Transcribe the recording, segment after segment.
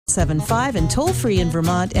75 and toll free in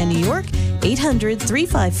Vermont and New York,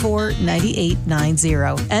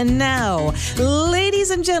 800-354-9890. And now, ladies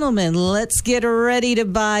and gentlemen, let's get ready to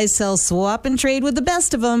buy, sell, swap, and trade with the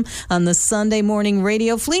best of them on the Sunday morning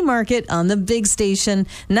radio flea market on the big station,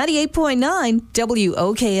 98.9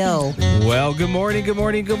 WOKO. Well, good morning,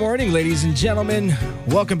 ladies and gentlemen.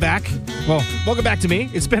 Welcome back. Well, welcome back to me.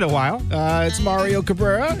 It's been a while. It's Mario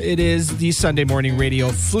Cabrera. It is the Sunday morning radio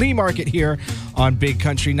flea market here on Big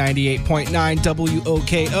Country 98.9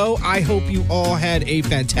 WOKO. I hope you all had a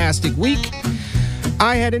fantastic week.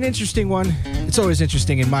 I had an interesting one. It's always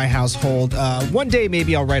interesting in my household. One day,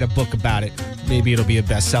 maybe I'll write a book about it. Maybe it'll be a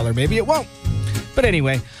bestseller. Maybe it won't. But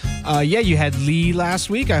anyway, you had Lee last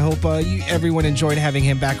week. I hope everyone enjoyed having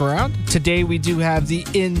him back around. Today, we do have the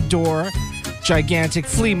indoor gigantic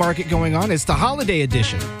flea market going on. It's the holiday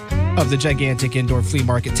edition of the gigantic indoor flea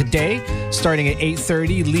market today, starting at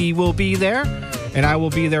 8:30. Lee will be there, and I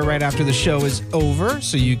will be there right after the show is over,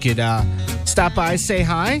 so you could stop by, say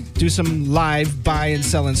hi, do some live buying,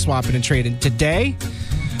 selling, swapping, and trading today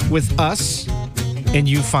with us and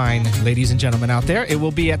you fine ladies and gentlemen out there. It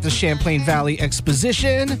will be at the Champlain Valley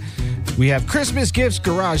Exposition. We have Christmas gifts,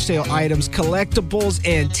 garage sale items, collectibles,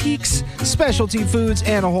 antiques, specialty foods,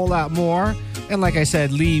 and a whole lot more. And like I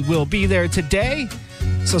said, Lee will be there today.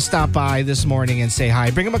 So stop by this morning and say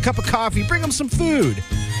hi. Bring him a cup of coffee. Bring him some food.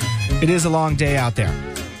 It is a long day out there.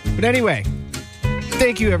 But anyway,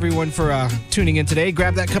 thank you everyone for tuning in today.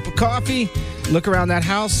 Grab that cup of coffee. Look around that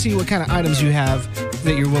house. See what kind of items you have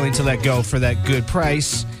that you're willing to let go for that good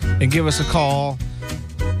price. And give us a call.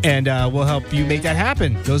 And we'll help you make that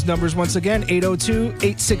happen. Those numbers once again,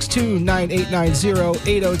 802-862-9890,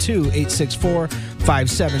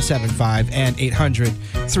 802-864-5775, and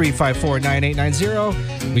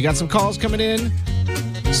 800-354-9890. We got some calls coming in.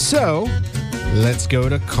 So let's go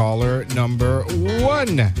to caller number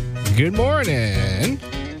 1. Good morning.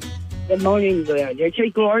 Good morning, Gloria. This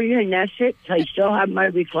is Gloria in Essex. I still have my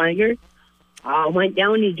recliner. I went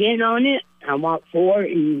down again on it. I want 4,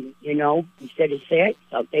 and, instead of 6,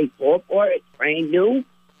 I'll take 4 for it. It's brand new.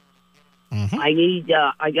 Mm-hmm.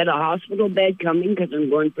 I got a hospital bed coming because I'm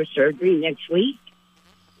going for surgery next week.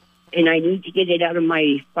 And I need to get it out of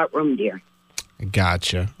my front room there.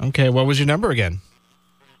 Gotcha. Okay, what was your number again?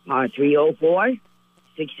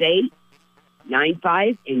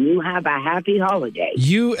 304-6895, and you have a happy holiday.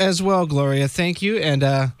 You as well, Gloria. Thank you, and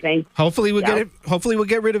hopefully we'll get it. Hopefully we'll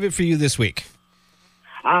get rid of it for you this week.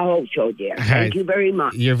 I hope so, dear. Thank you very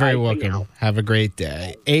much. You're very welcome. Have a great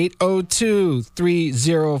day.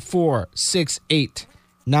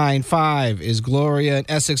 802-304-6895 is Gloria in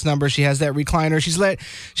Essex number. She has that recliner. She's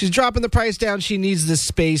dropping the price down. She needs this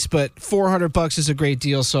space, but $400 is a great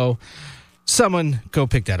deal. So someone go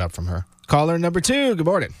pick that up from her. Caller number 2. Good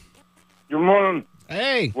morning. Good morning.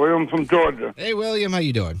 Hey. William from Georgia. Hey, William. How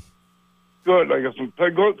you doing? Good. I got some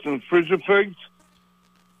piglets and freezer pigs.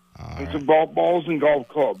 And some golf balls and golf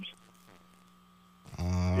clubs.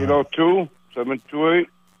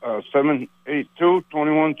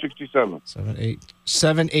 802-782-2167.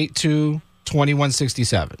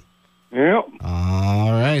 782-2167. Yep.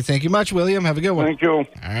 All right. Thank you much, William. Have a good one. Thank you. All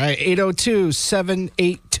right.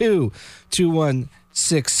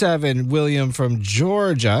 802-782-2167. William from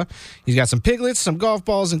Georgia. He's got some piglets, some golf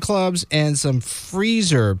balls and clubs, and some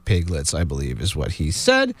freezer piglets, I believe is what he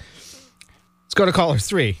said. Let's go to caller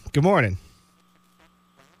 3. Good morning.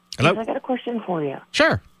 Hello? I got a question for you.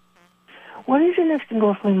 Sure. When is your next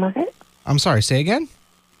indoor flea market? I'm sorry, say again?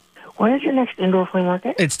 When is your next indoor flea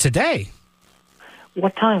market? It's today.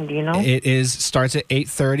 What time, do you know? It starts at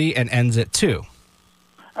 8:30 and ends at 2.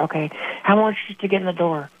 Okay. How much to get in the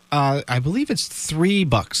door? I believe it's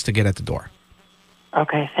 $3 to get at the door.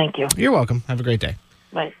 Okay, thank you. You're welcome. Have a great day.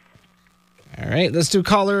 Bye. All right, let's do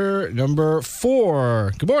caller number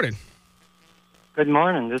 4. Good morning. Good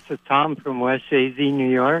morning. This is Tom from West Shazy, New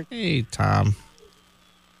York. Hey, Tom.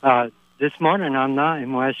 This morning, I'm not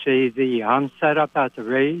in West Shazy. I'm set up at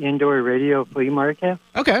the indoor radio flea market.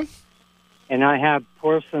 Okay. And I have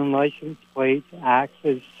porcelain license plates,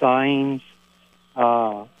 axes, signs,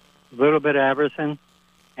 a little bit of everything.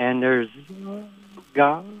 And there's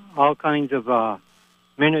got all kinds of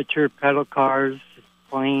miniature pedal cars,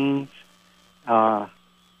 planes,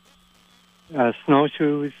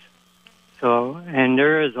 snowshoes. And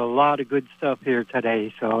there is a lot of good stuff here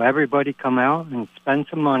today. So everybody come out and spend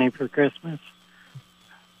some money for Christmas.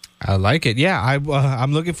 I like it. Yeah,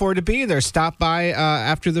 I'm looking forward to being there. Stop by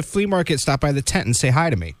after the flea market. Stop by the tent and say hi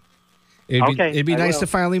to me. It'd be nice to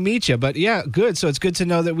finally meet you. But yeah, good. So it's good to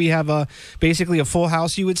know that we have basically a full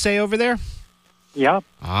house, you would say, over there? Yep.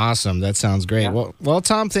 Awesome. That sounds great. Yeah. Well,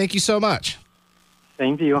 Tom, thank you so much.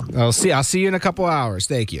 Same to you. I'll see you in a couple hours.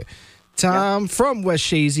 Thank you. Tom from West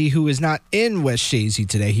Shazy, who is not in West Shazy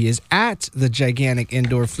today. He is at the gigantic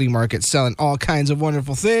indoor flea market selling all kinds of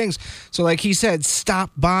wonderful things. So like he said, stop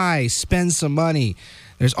by, spend some money.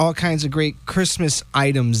 There's all kinds of great Christmas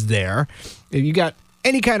items there. If you got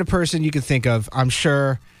any kind of person you can think of, I'm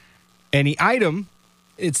sure any item,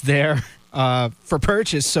 it's there for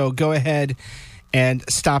purchase. So go ahead and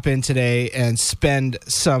stop in today and spend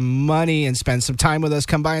some money and spend some time with us.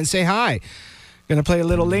 Come by and say hi. Going to play a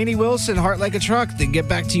little Lainey Wilson, Heart Like a Truck, then get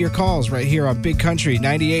back to your calls right here on Big Country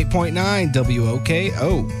 98.9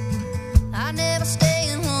 WOKO. I never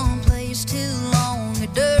stay in one place too long. A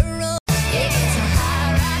dirt road. It gets so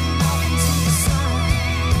high riding off into the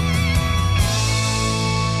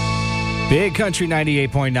sun. Big Country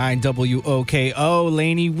 98.9 WOKO.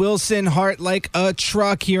 Lainey Wilson, Heart Like a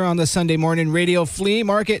Truck here on the Sunday morning radio flea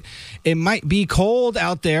market. It might be cold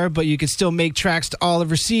out there, but you can still make tracks to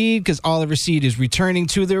Oliver Seed because Oliver Seed is returning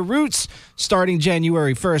to their roots. Starting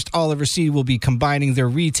January 1st, Oliver Seed will be combining their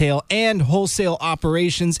retail and wholesale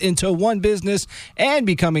operations into one business and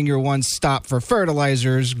becoming your one-stop for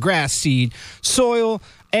fertilizers, grass seed, soil,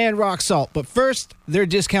 and rock salt. But first, they're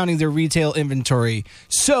discounting their retail inventory.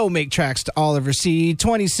 So make tracks to Oliver Seed,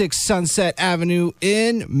 26 Sunset Avenue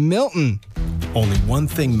in Milton. Only one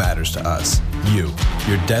thing matters to us. You.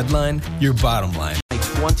 Your deadline, your bottom line.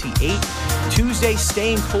 28. Tuesday,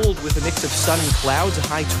 staying cold with a mix of sun and clouds, a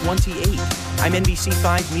high 28. I'm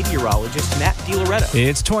NBC5 meteorologist Matt DiLoretto.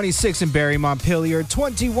 It's 26 in Barry, Montpelier,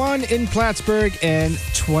 21 in Plattsburgh, and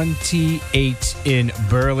 28 in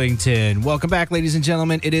Burlington. Welcome back, ladies and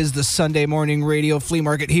gentlemen. It is the Sunday morning radio flea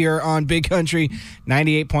market here on Big Country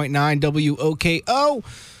 98.9 WOKO.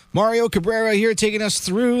 Mario Cabrera here taking us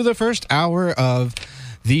through the first hour of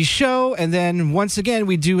the show. And then once again,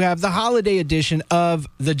 we do have the holiday edition of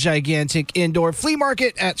the gigantic indoor flea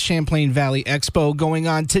market at Champlain Valley Expo going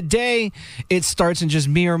on today. It starts in just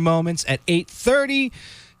mere moments at 8:30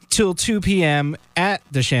 till 2 p.m. at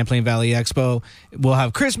the Champlain Valley Expo. We'll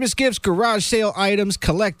have Christmas gifts, garage sale items,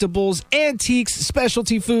 collectibles, antiques,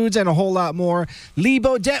 specialty foods, and a whole lot more. Lee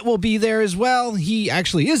Bodette will be there as well. He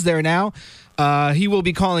actually is there now. He will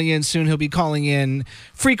be calling in soon. He'll be calling in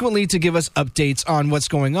frequently to give us updates on what's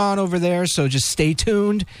going on over there. So just stay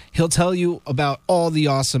tuned. He'll tell you about all the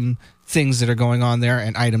awesome things that are going on there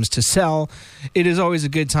and items to sell. It is always a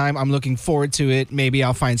good time. I'm looking forward to it. Maybe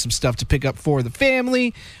I'll find some stuff to pick up for the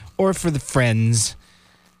family or for the friends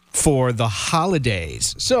for the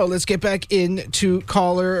holidays. So let's get back into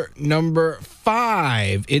caller number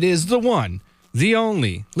 5. It is the one, the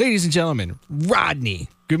only, ladies and gentlemen, Rodney.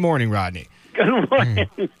 Good morning, Rodney. Good morning.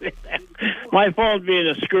 My fault being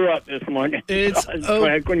a screw up this morning.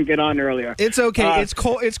 I couldn't get on earlier. It's okay. It's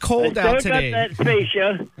cold. It's cold out today. I got that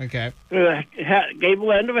fascia. Okay.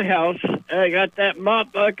 Gable end of a house. I got that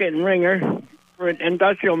mop bucket and ringer for an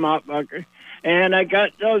industrial mop bucket, and I got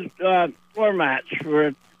those floor mats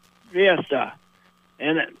for Fiesta.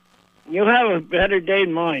 And you'll have a better day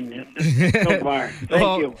than mine so far.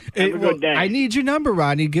 Thank you. Have a good day. I need your number,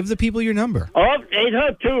 Rodney. Give the people your number.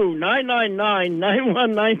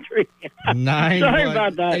 802-999-9193. Sorry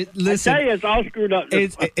about that. Listen, I tell you, it's all screwed up.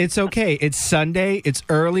 It's okay. It's Sunday. It's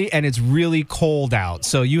early, and it's really cold out.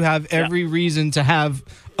 So you have every reason to have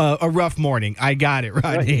a rough morning. I got it,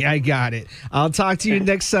 Rodney. I got it. I'll talk to you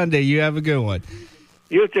next Sunday. You have a good one.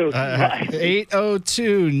 You too.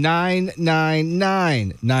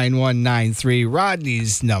 802-999-9193.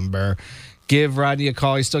 Rodney's number. Give Rodney a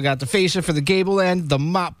call. He's still got the fascia for the gable end, the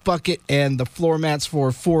mop bucket, and the floor mats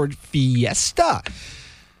for Ford Fiesta.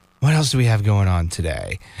 What else do we have going on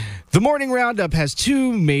today? The Morning Roundup has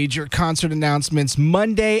 2 major concert announcements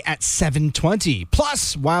Monday at 7:20.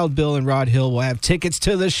 Plus, Wild Bill and Rod Hill will have tickets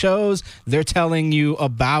to the shows they're telling you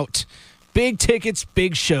about. Big tickets,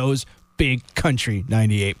 big shows, Big Country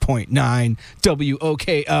 98.9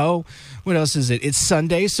 WOKO. What else is it? It's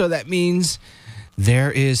Sunday, so that means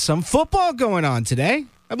there is some football going on today.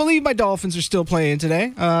 I believe my Dolphins are still playing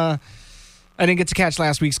today. I didn't get to catch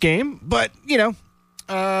last week's game, but, you know,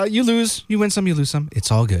 you lose, you win some, you lose some.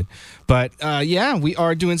 It's all good. But, yeah, we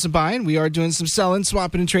are doing some buying. We are doing some selling,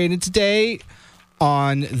 swapping and trading today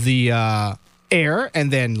on the air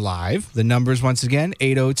and then live. The numbers once again,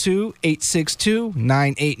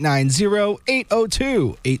 802-862-9890,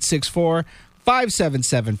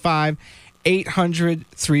 802-864-5775,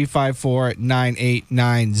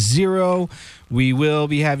 800-354-9890. We will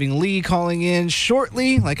be having Lee calling in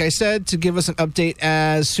shortly, like I said, to give us an update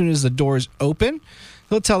as soon as the doors open.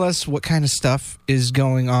 He'll tell us what kind of stuff is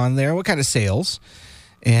going on there, what kind of sales.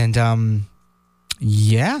 And,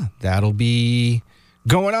 yeah, that'll be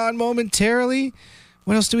going on momentarily.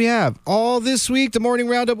 What else do we have? All this week, the morning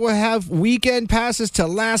roundup will have weekend passes to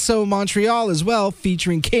Lasso Montreal as well,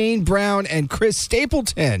 featuring Kane Brown and Chris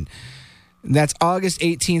Stapleton. That's August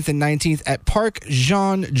 18th and 19th at Parc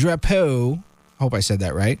Jean Drapeau. Hope I said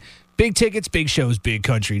that right. Big tickets, big shows, big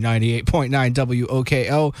country, 98.9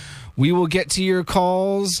 WOKO. We will get to your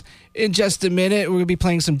calls in just a minute. We're going to be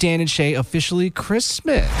playing some Dan and Shay Officially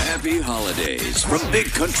Christmas. Happy holidays from Big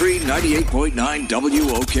Country 98.9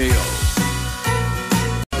 WOKO.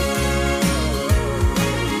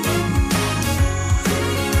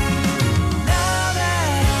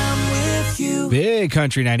 Big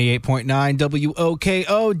Country 98.9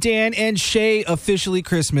 WOKO. Dan and Shay Officially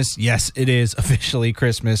Christmas. Yes, it is officially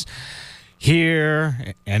Christmas.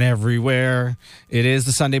 Here and everywhere. It is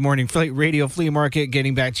the Sunday morning radio flea market.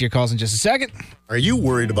 Getting back to your calls in just a second. Are you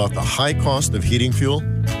worried about the high cost of heating fuel?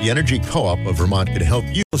 The Energy Co-op of Vermont can help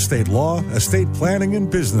you. Estate law, estate planning, and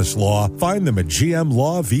business law. Find them at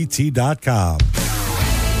gmlawvt.com.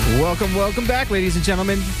 Welcome back, ladies and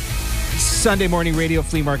gentlemen. Sunday morning radio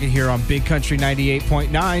flea market here on Big Country 98.9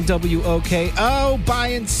 WOKO.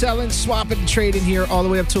 Buyin Sellin, Swappin and Tradin here all the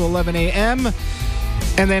way up to 11 a.m.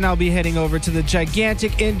 And then I'll be heading over to the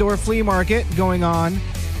gigantic indoor flea market going on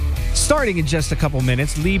starting in just a couple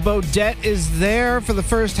minutes. Lee Bodette is there for the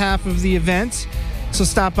first half of the event. So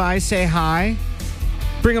stop by, say hi,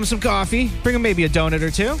 bring him some coffee, bring him maybe a donut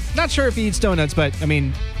or two. Not sure if he eats donuts, but I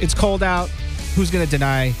mean, it's cold out. Who's going to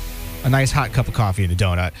deny a nice hot cup of coffee and a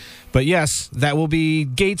donut? But yes,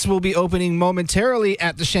 gates will be opening momentarily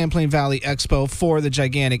at the Champlain Valley Expo for the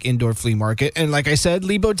gigantic indoor flea market. And like I said,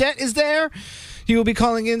 Lee Bodette is there. He will be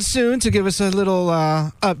calling in soon to give us a little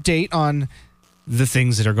update on the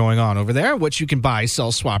things that are going on over there, what you can buy,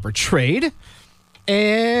 sell, swap, or trade.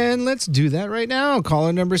 And let's do that right now.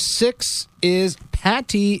 Caller number 6 is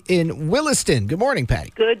Patty in Williston. Good morning,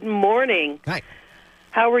 Patty. Good morning. Hi.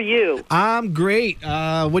 How are you? I'm great.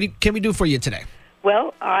 What can we do for you today?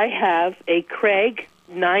 Well, I have a Craig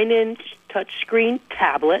 9-inch touchscreen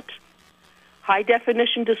tablet,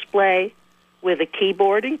 high-definition display with a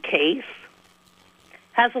keyboard and case.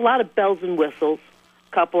 Has a lot of bells and whistles.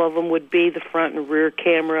 A couple of them would be the front and rear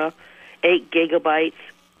camera, 8 gigabytes.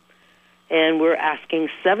 And we're asking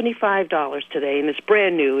 $75 today, and it's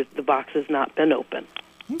brand new. The box has not been opened.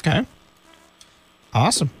 Okay.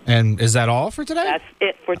 Awesome. And is that all for today? That's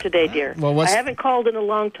it for today, dear. Well, I haven't called in a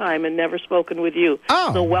long time and never spoken with you.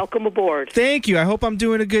 Oh. So welcome aboard. Thank you. I hope I'm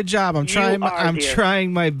doing a good job. I'm trying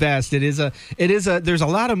my best. There's a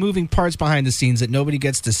lot of moving parts behind the scenes that nobody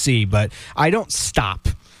gets to see, but I don't stop.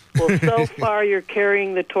 Well, so far you're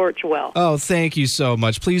carrying the torch well. Oh, thank you so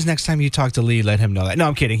much. Please, next time you talk to Lee, let him know that. No,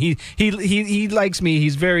 I'm kidding. He likes me.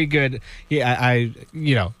 He's very good. I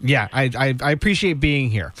appreciate being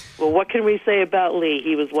here. Well, what can we say about Lee?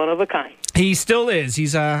 He was one of a kind. He still is.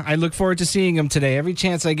 He's. I look forward to seeing him today. Every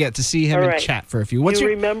chance I get to see him and chat for a few.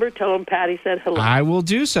 Remember? Tell him Patty said hello. I will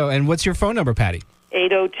do so. And what's your phone number, Patty?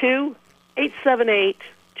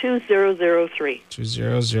 802-878-2003.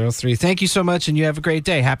 2003. Thank you so much, and you have a great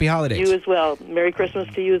day. Happy holidays. You as well. Merry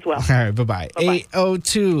Christmas to you as well. All right, bye-bye.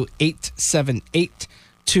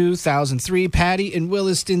 802-878-2003. Patty in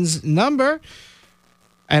Williston's number.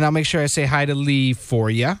 And I'll make sure I say hi to Lee for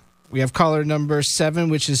you. We have caller number 7,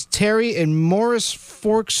 which is Terry in Morris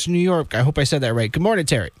Forks, New York. I hope I said that right. Good morning,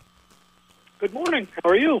 Terry. Good morning. How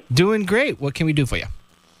are you? Doing great. What can we do for you?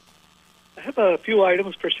 I have a few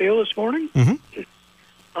items for sale this morning. Mm-hmm.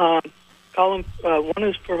 One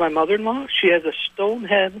is for my mother-in-law. She has a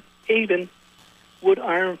Stonehead Haven wood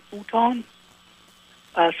iron futon.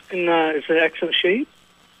 Asking, it's an excellent shape.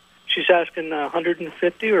 She's asking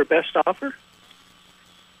 $150 or best offer.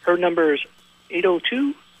 Her number is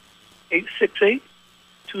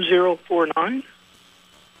 802-868-2049.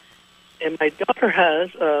 And my daughter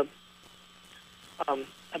has a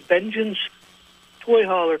Vengeance toy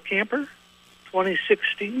hauler camper,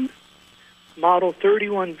 2016. Model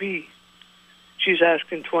 31V. She's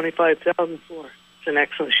asking $25,000 for. It's in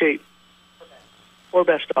excellent shape. Or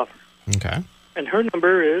best offer. Okay. And her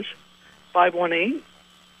number is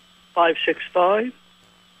 518-565-7966.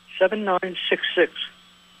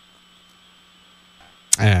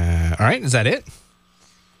 All right. Is that it?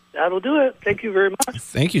 That'll do it. Thank you very much.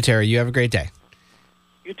 Thank you, Terry. You have a great day.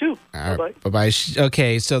 You too. Bye-bye. Bye-bye.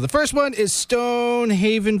 Okay, so the first one is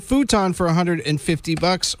Stonehaven Futon for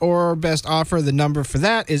 $150, or best offer. The number for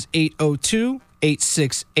that is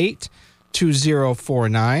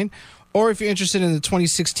 802-868-2049. Or if you're interested in the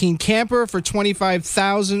 2016 camper for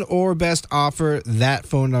 $25,000 or best offer, that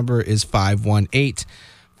phone number is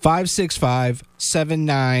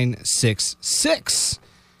 518-565-7966.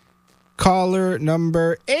 Caller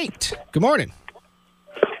number 8. Good morning.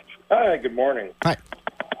 Hi, good morning. Hi.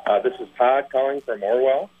 This is Todd calling from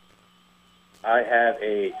Orwell. I have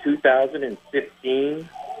a 2015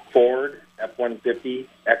 Ford F-150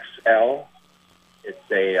 XL. It's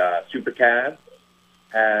a super cab.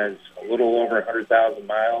 Has a little over 100,000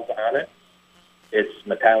 miles on it. It's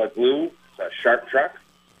metallic blue. It's a sharp truck.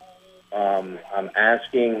 I'm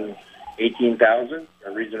asking $18,000,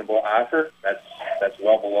 a reasonable offer. That's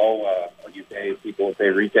well below what you pay. People would pay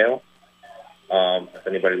retail. If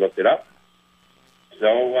anybody looked it up.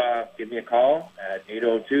 So give me a call at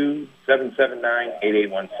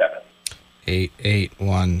 802-779-8817.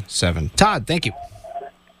 8817. Todd, thank you.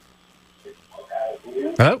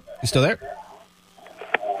 Hello? You still there?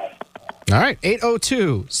 All right.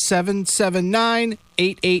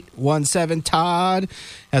 802-779-8817. Todd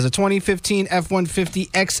has a 2015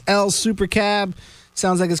 F-150 XL Super Cab.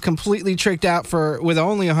 Sounds like it's completely tricked out with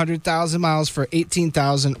only 100,000 miles for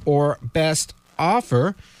 $18,000 or best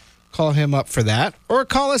offer. Call him up for that, or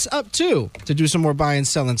call us up too to do some more buying,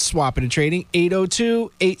 selling, swapping, and trading.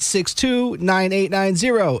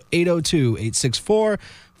 802-862-9890,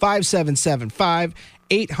 802-864-5775,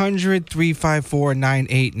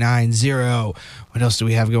 800-354-9890. What else do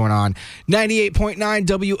we have going on? 98.9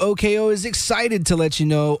 WOKO is excited to let you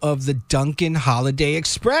know of the Dunkin' Holiday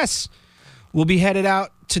Express. We'll be headed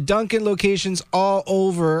out to Dunkin' locations all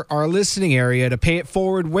over our listening area to pay it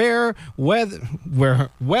forward where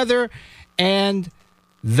weather and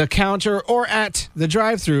the counter or at the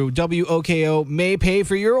drive-thru, WOKO may pay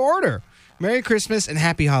for your order. Merry Christmas and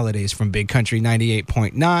Happy Holidays from Big Country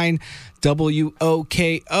 98.9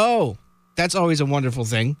 WOKO. That's always a wonderful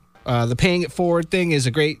thing. The paying it forward thing is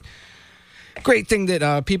a great thing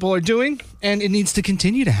that people are doing, and it needs to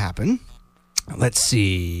continue to happen. Let's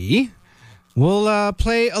see. We'll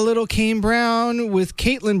play a little Kane Brown with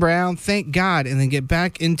Caitlin Brown, thank God, and then get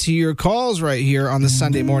back into your calls right here on the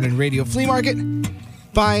Sunday Morning Radio Flea Market.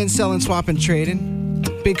 Buying, selling, swapping, trading.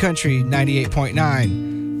 Big Country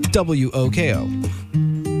 98.9 WOKO.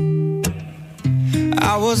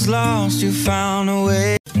 I was lost, you found a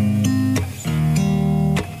way.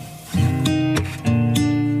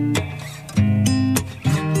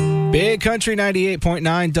 Big Country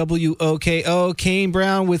 98.9 WOKO. Kane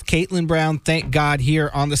Brown with Caitlin Brown, thank God, here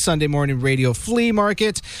on the Sunday Morning Radio Flea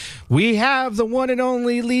Market. We have the one and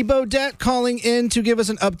only Lee Bodette calling in to give us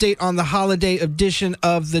an update on the holiday edition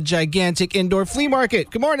of the gigantic indoor flea market.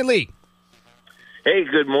 Good morning, Lee. Hey,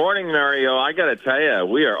 good morning, Mario. I got to tell you,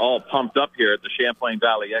 we are all pumped up here at the Champlain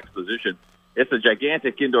Valley Exposition. It's a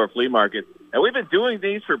gigantic indoor flea market, and we've been doing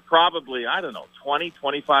these for probably, 20,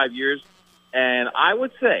 25 years, and I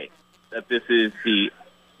would say that this is the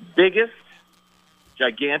biggest,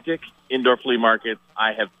 gigantic indoor flea market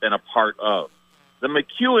I have been a part of. The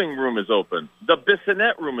McEwing room is open. The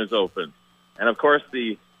Bissonette room is open. And, of course,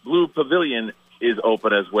 the Blue Pavilion is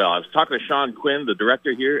open as well. I was talking to Sean Quinn, the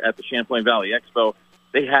director here at the Champlain Valley Expo.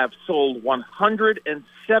 They have sold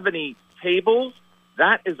 170 tables.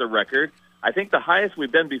 That is a record. I think the highest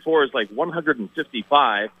we've been before is like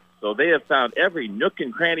 155. So they have found every nook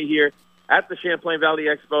and cranny here at the Champlain Valley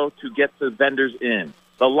Expo to get the vendors in.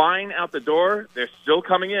 The line out the door, they're still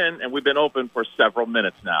coming in, and we've been open for several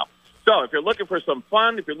minutes now. So if you're looking for some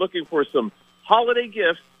fun, if you're looking for some holiday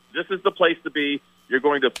gifts, this is the place to be. You're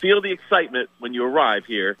going to feel the excitement when you arrive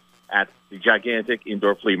here at the gigantic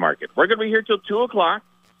indoor flea market. We're going to be here till 2 o'clock,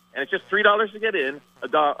 and it's just $3 to get in.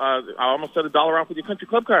 I almost said $1 off with your country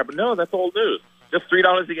club card, but no, that's old news. Just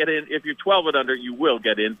 $3 to get in. If you're 12 and under, you will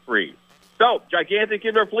get in free. So, gigantic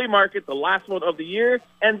indoor flea market, the last one of the year,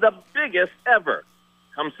 and the biggest ever.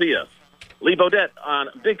 Come see us. Lee Bodette on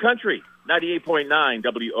Big Country 98.9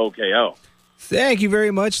 WOKO. Thank you very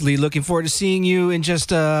much, Lee. Looking forward to seeing you in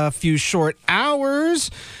just a few short hours.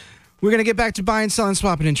 We're going to get back to buying, selling,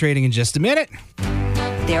 swapping, and trading in just a minute.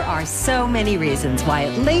 There are so many reasons why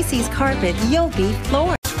at Lacey's Carpet you'll be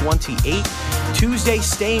floored. 28. Tuesday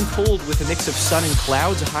staying cold with a mix of sun and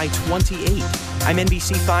clouds, a high 28. I'm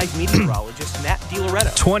NBC5 meteorologist Matt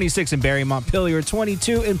DiLoretto. 26 in Barrie, Montpelier,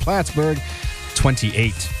 22 in Plattsburgh,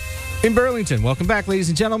 28 in Burlington. Welcome back, ladies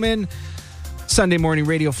and gentlemen. Sunday Morning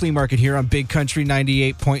Radio Flea Market here on Big Country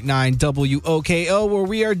 98.9 WOKO, where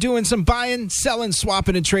we are doing some buying, selling,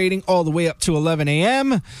 swapping, and trading all the way up to 11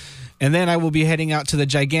 a.m., and then I will be heading out to the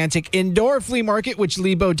gigantic indoor flea market, which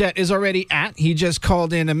Lee Bodette is already at. He just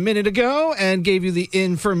called in a minute ago and gave you the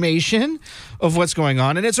information of what's going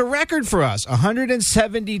on. And it's a record for us,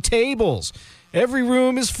 170 tables. Every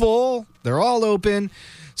room is full. They're all open.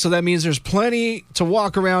 So that means there's plenty to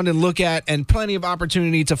walk around and look at and plenty of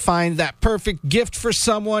opportunity to find that perfect gift for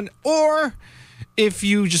someone, or if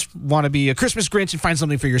you just want to be a Christmas Grinch and find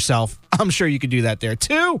something for yourself, I'm sure you could do that there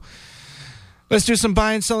too. Let's do some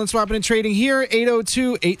buying, selling, swapping, and trading here.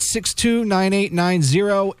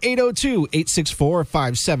 802-862-9890,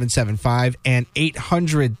 802-864-5775, and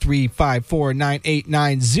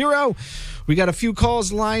 800-354-9890. We got a few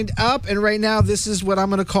calls lined up, and right now this is what I'm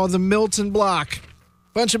going to call the Milton block.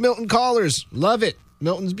 Bunch of Milton callers. Love it.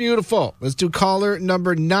 Milton's beautiful. Let's do caller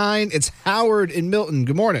number 9. It's Howard in Milton.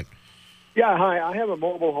 Good morning. Yeah, hi. I have a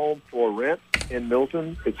mobile home for rent in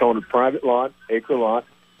Milton. It's on a private lot, acre lot.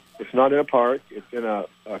 It's not in a park. It's in a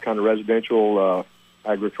kind of residential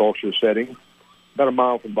agriculture setting, about a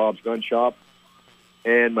mile from Bob's Gun Shop.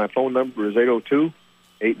 And my phone number is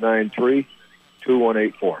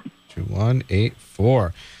 802-893-2184.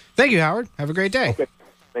 2184. Thank you, Howard. Have a great day. Okay.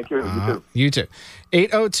 Thank you. You too.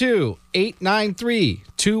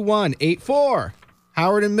 802-893-2184.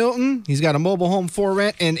 Howard in Milton. He's got a mobile home for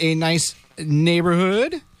rent in a nice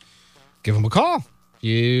neighborhood. Give him a call.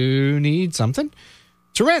 You need something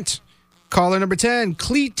to rent. Caller number 10,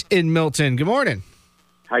 Cleet in Milton. Good morning.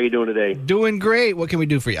 How you doing today? Doing great. What can we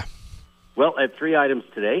do for you? Well, I have 3 items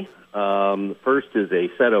today. The first is a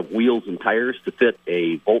set of wheels and tires to fit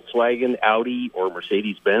a Volkswagen, Audi, or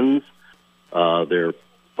Mercedes-Benz. They're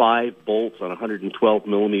 5 bolts on a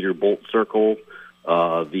 112-millimeter bolt circle.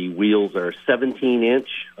 The wheels are 17-inch.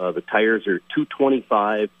 The tires are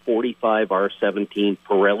 225 45 R17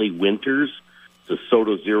 Pirelli Winters. It's a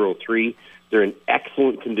Soto 03. They're in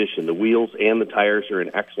excellent condition. The wheels and the tires are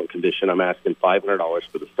in excellent condition. I'm asking $500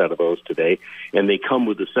 for the set of those today. And they come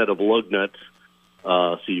with a set of lug nuts,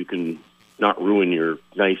 so you can not ruin your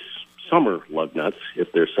nice summer lug nuts,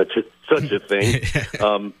 if there's such a thing.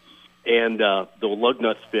 And the lug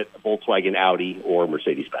nuts fit a Volkswagen, Audi, or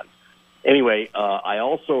Mercedes-Benz. Anyway, I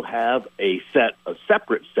also have a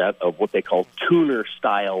separate set of what they call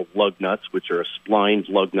tuner-style lug nuts, which are a splined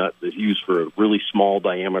lug nut that's used for a really small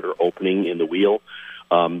diameter opening in the wheel.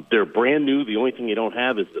 They're brand new. The only thing you don't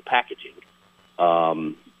have is the packaging.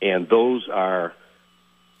 And those are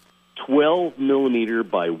 12-millimeter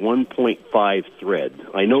by 1.5 thread.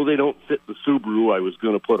 I know they don't fit the Subaru I was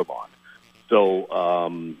going to put them on. So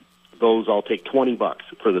those, I'll take $20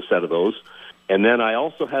 for the set of those. And then I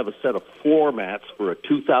also have a set of floor mats for a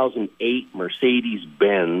 2008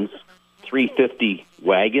 Mercedes-Benz 350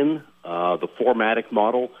 wagon, the 4MATIC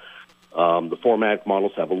model. The 4MATIC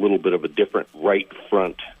models have a little bit of a different right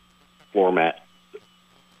front floor mat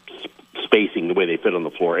spacing, the way they fit on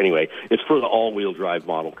the floor. Anyway, it's for the all-wheel drive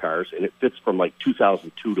model cars, and it fits from like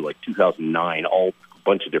 2002 to like 2009, all a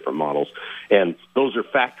bunch of different models. And those are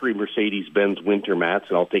factory Mercedes-Benz winter mats,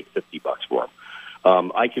 and I'll take $50 for them.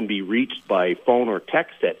 I can be reached by phone or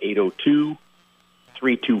text at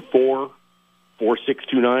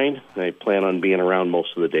 802-324-4629. I plan on being around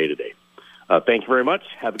most of the day today. Thank you very much.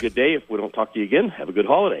 Have a good day. If we don't talk to you again, have a good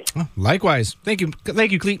holiday. Oh, likewise. Thank you.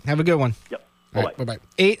 Thank you, Cleet. Have a good one. Yep. Bye-bye. Bye-bye.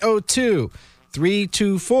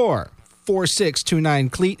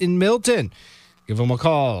 802-324-4629. Cleet in Milton. Give them a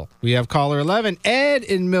call. We have caller 11, Ed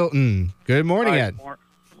in Milton. Good morning, Ed.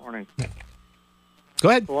 Morning. Go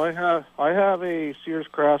ahead. Well, I have a Sears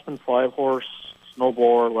Craftsman 5-horse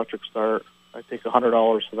snowblower electric start. I take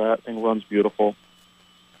 $100 for that. Thing runs beautiful.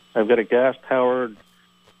 I've got a gas-powered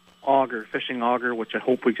auger, fishing auger, which I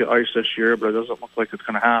hope we get ice this year, but it doesn't look like it's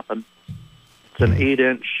going to happen. It's an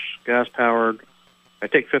 8-inch gas-powered. I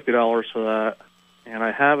take $50 for that. And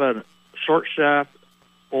I have a short shaft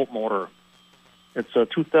bolt motor. It's a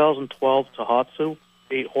 2012 Tohatsu,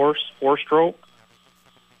 8-horse, 4-stroke.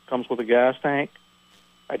 Comes with a gas tank.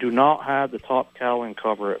 I do not have the top cowling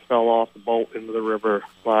cover. It fell off the boat into the river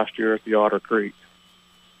last year at the Otter Creek.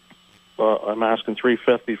 But I'm asking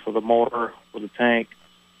 $350 for the motor, for the tank.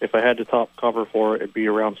 If I had the top cover for it, it'd be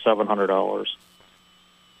around $700.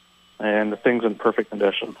 And the thing's in perfect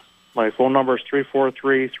condition. My phone number is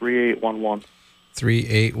 343-3811.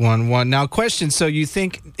 3811. Now, question. So you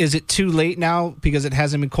think, is it too late now because it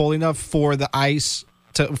hasn't been cold enough for the ice,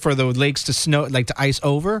 for the lakes to snow, like to ice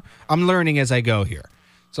over? I'm learning as I go here.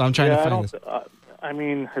 So I'm trying to find this. I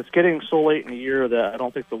mean, it's getting so late in the year that I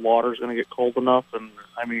don't think the water's going to get cold enough. And,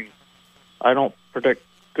 I mean, I don't predict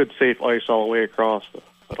good, safe ice all the way across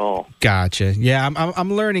at all. Gotcha. Yeah,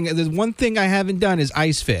 I'm learning. There's one thing I haven't done is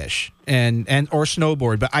ice fish and or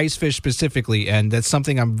snowboard, but ice fish specifically, and that's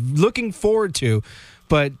something I'm looking forward to.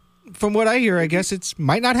 But from what I hear, I guess it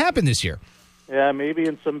might not happen this year. Yeah, maybe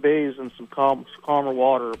in some bays and some calmer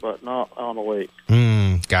water, but not on the lake.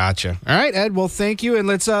 Gotcha. All right, Ed. Well, thank you, and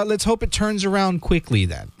let's hope it turns around quickly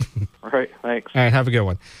then. All right, thanks. All right, have a good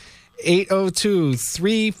one.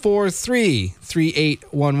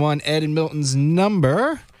 802-343-3811. Ed and Milton's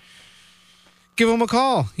number. give them a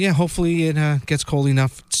call. Yeah, hopefully it gets cold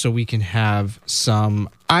enough so we can have some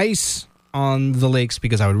ice on the lakes,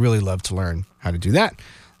 because I would really love to learn how to do that.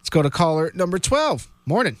 Let's go to caller number 12.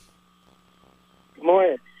 Morning. Good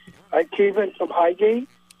morning. I'm Stephen from Highgate.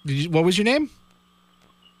 What was your name?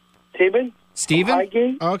 Stephen. Steven?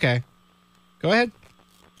 Highgate. Oh, okay. Go ahead.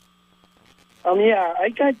 Yeah, I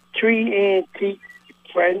got 3 antique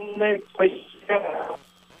friendly places.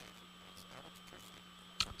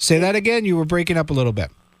 Say that again. You were breaking up a little bit.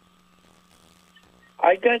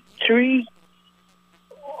 I got 3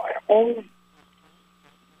 old.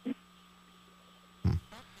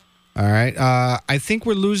 All right. I think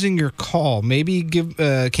we're losing your call. Maybe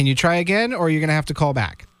can you try again, or you're going to have to call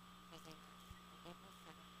back?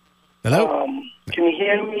 Hello? Can you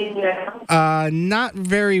hear me now? Not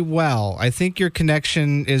very well. I think your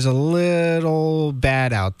connection is a little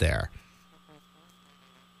bad out there.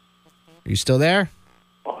 Are you still there?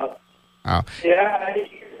 Oh. Yeah.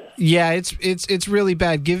 Yeah, it's really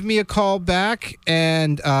bad. Give me a call back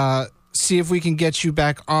and see if we can get you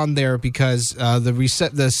back on there, because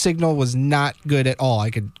the signal was not good at all. I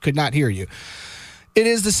could not hear you. It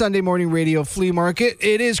is the Sunday morning radio flea market.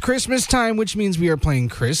 It is Christmas time, which means we are playing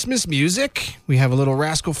Christmas music. We have a little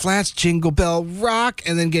Rascal Flatts, Jingle Bell Rock,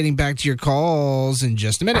 and then getting back to your calls in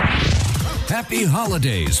just a minute. Happy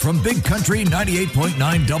holidays from Big Country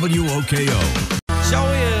 98.9 WOKO. Show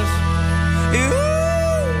is.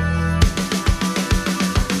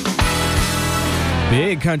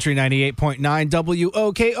 Big Country 98.9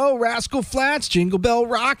 WOKO, Rascal Flatts, Jingle Bell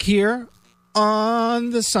Rock here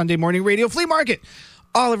on the Sunday morning radio flea market.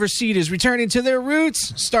 Oliver Seed is returning to their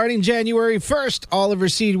roots. Starting January 1st, Oliver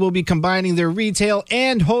Seed will be combining their retail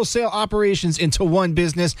and wholesale operations into one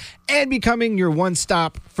business and becoming your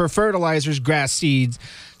one-stop for fertilizers, grass seeds,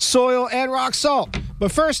 soil, and rock salt.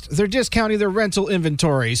 But first, they're discounting their rental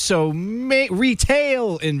inventory,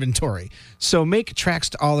 retail inventory. So make tracks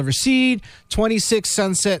to Oliver Seed, 26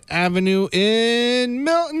 Sunset Avenue in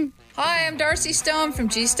Milton. Hi, I'm Darcy Stone from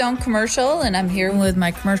G Stone Commercial, and I'm here with my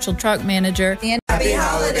commercial truck manager. Happy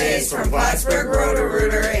holidays from Plattsburgh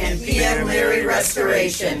Roto-Rooter and PM Leary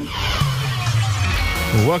Restoration.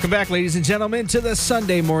 Welcome back, ladies and gentlemen, to the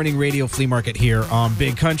Sunday morning radio flea market here on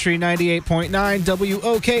Big Country 98.9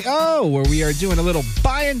 WOKO, where we are doing a little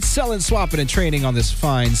buying, selling, swapping, and trading on this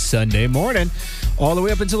fine Sunday morning, all the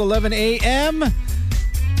way up until 11 a.m.,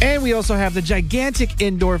 and we also have the gigantic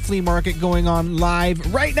indoor flea market going on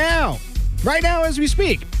live right now as we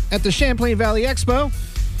speak, at the Champlain Valley Expo.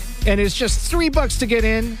 And it's just $3 to get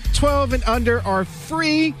in. 12 and under are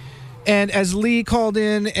free. And as Lee called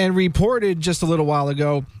in and reported just a little while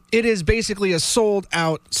ago, it is basically a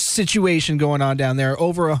sold-out situation going on down there.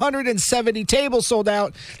 Over 170 tables sold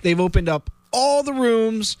out. They've opened up all the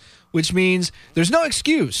rooms, which means there's no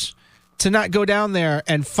excuse to not go down there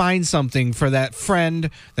and find something for that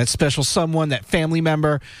friend, that special someone, that family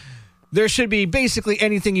member. There should be basically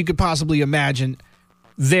anything you could possibly imagine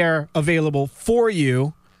there available for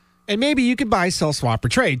you. And maybe you could buy, sell, swap, or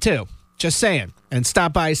trade too. Just saying. And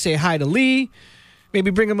stop by, say hi to Lee.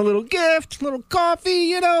 Maybe bring him a little gift, a little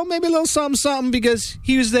coffee, maybe a little something, because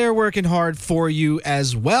he was there working hard for you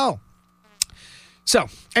as well. So,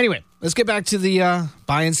 anyway, let's get back to the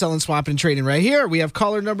buying, selling, swapping, and trading right here. We have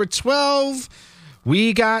caller number 12.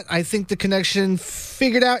 We got, I think, the connection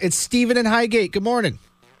figured out. It's Stephen in Highgate. Good morning.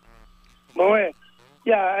 Morning.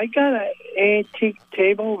 Yeah, I got an antique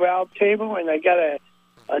table, round table, and I got a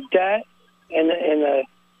desk and a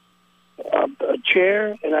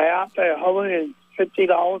chair, and I offer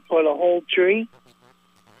 $150 for the whole tree.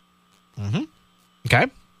 Mm-hmm. Okay.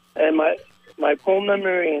 And my phone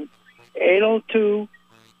number is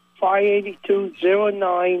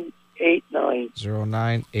 802-582-0989.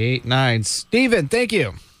 0989. Steven, thank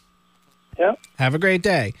you. Yep. Have a great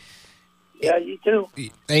day. Yeah, you too.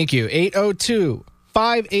 Thank you.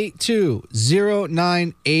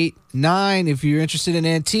 802-582-0989. If you're interested in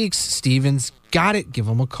antiques, Steven's got it. Give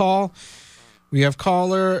him a call. We have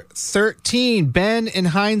caller 13, Ben in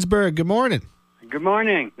Heinsberg. Good morning. Good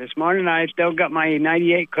morning. This morning I still got my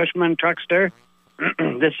 98 Cushman Truckster.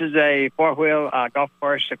 This is a four-wheel golf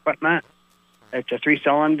course equipment. It's a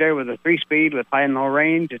 3-cylinder with a 3-speed with high and low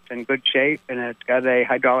range. It's in good shape, and it's got a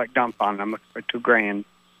hydraulic dump on it. I'm looking for $2,000.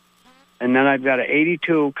 And then I've got an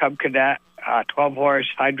 82 Cub Cadet 12-horse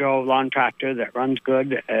hydro lawn tractor that runs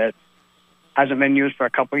good. It hasn't been used for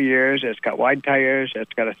a couple of years. It's got wide tires.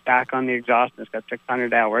 It's got a stack on the exhaust. And it's got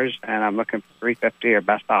 600 hours, and I'm looking for $350 or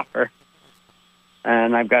best offer.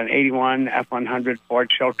 And I've got an 81 F100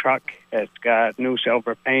 Ford show truck. It's got new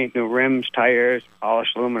silver paint, new rims, tires,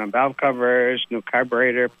 polished aluminum valve covers, new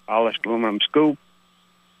carburetor, polished aluminum scoop.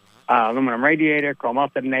 aluminum radiator, chrome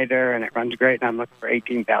alternator, and it runs great. And I'm looking for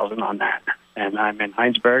 $18,000 on that. And I'm in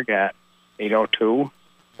Heinsberg at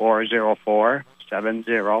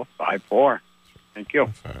 802-404-7054. Thank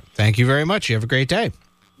you. Thank you very much. You have a great day.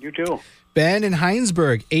 You too. Ben in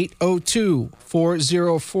Heinsberg,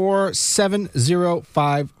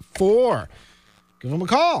 802-404-7054. Give him a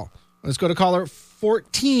call. Let's go to caller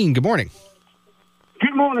 14. Good morning.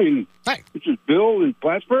 Good morning. Hi. This is Bill in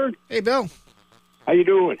Plattsburgh. Hey, Bill. How you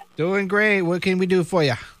doing? Doing great. What can we do for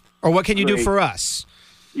you? Or what can you do Great. for us?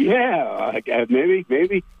 Yeah,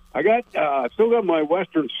 maybe. I still got my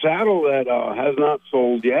Western saddle that has not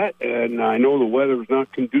sold yet, and I know the weather's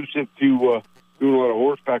not conducive to doing a lot of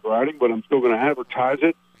horseback riding, but I'm still going to advertise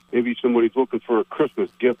it. Maybe somebody's looking for a Christmas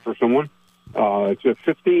gift for someone. It's a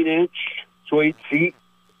 15-inch suede seat.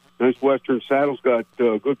 Nice Western saddle's got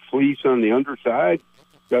good fleece on the underside.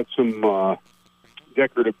 Got some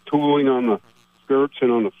decorative tooling on the skirts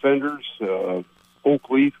and on the fenders, oak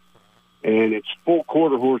leaf, and it's full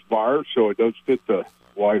quarter horse bars, so it does fit the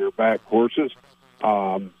wider back horses.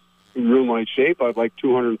 In real nice shape. I'd like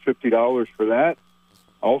 $250 for that.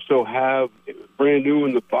 Also have brand new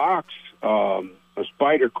in the box a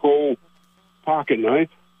Spyderco pocket knife,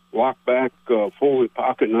 lock back folded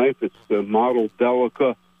pocket knife. It's the model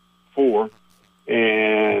Delica 4,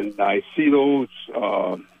 and I see those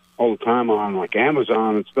all the time on like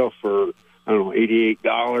Amazon and stuff for, I don't know,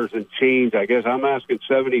 $88 and change. I guess I'm asking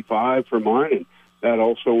 $75 for mine, and that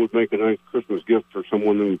also would make a nice Christmas gift for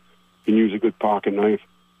someone who can use a good pocket knife.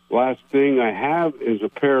 Last thing I have is a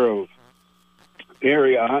pair of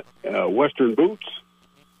Ariat Western boots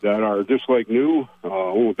that are just like new.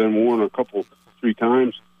 Only been worn 3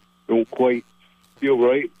 times. Don't quite feel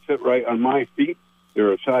right, fit right on my feet.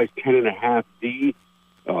 They're a size 10.5D.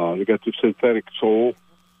 They got the synthetic sole,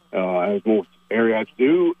 as most Ariats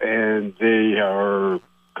do, and they are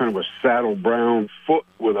kind of a saddle brown foot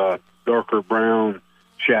with a darker brown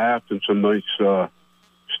shaft and some nice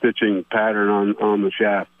stitching pattern on the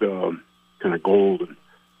shaft, kind of gold and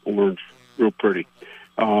orange, real pretty.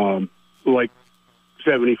 Like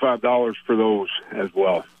 $75 for those as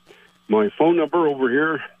well. My phone number over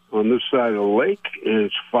here on this side of the lake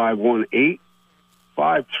is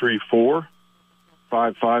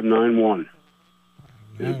 518-534-5591.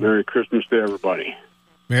 Merry Christmas to everybody.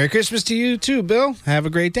 Merry Christmas to you too, Bill. Have a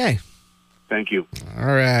great day. Thank you. All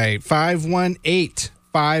right.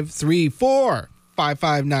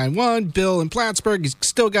 518-534-5591. Bill in Plattsburgh. He's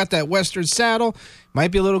still got that Western saddle.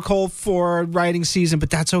 Might be a little cold for riding season, but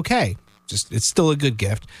that's okay. It's still a good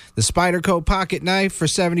gift. The Spyderco pocket knife for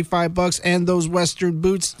 $75 and those Western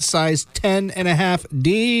boots size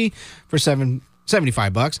 10.5D for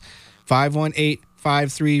 $75.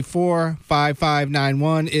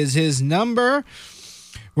 518-534-5591 is his number.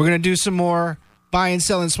 We're going to do some more buying,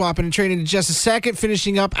 selling, swapping, and trading in just a second.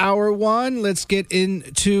 Finishing up hour 1. Let's get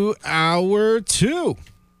into hour 2.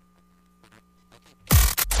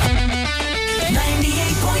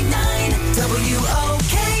 98.9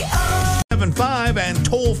 WOKO. 75 and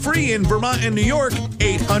toll free in Vermont and New York,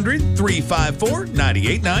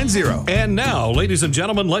 800-354-9890. And now, ladies and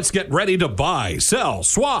gentlemen, let's get ready to buy, sell,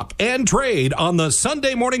 swap, and trade on the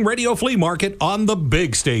Sunday morning radio flea market on the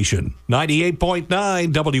big station, 98.9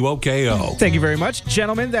 WOKO. Thank you very much,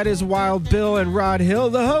 gentlemen. That is Wild Bill and Rod Hill,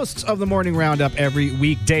 the hosts of the Morning Roundup every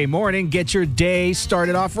weekday morning. Get your day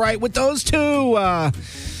started off right with those two.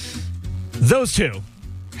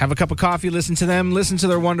 Have a cup of coffee, listen to them, listen to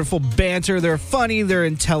their wonderful banter. They're funny, they're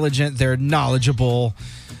intelligent, they're knowledgeable,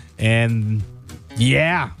 and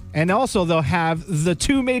yeah. And also, they'll have the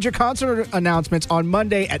 2 major concert announcements on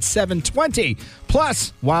Monday at 7:20.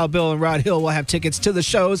 Plus, Wild Bill and Rod Hill will have tickets to the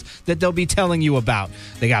shows that they'll be telling you about.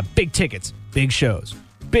 They got big tickets, big shows.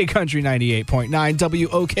 Big Country 98.9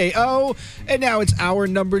 WOKO. And now it's hour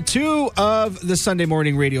number 2 of the Sunday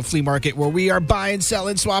morning radio flea market, where we are buying,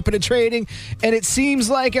 selling, swapping, and trading. And it seems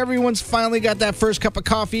like everyone's finally got that first cup of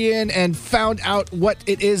coffee in and found out what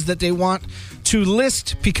it is that they want to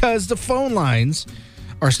list, because the phone lines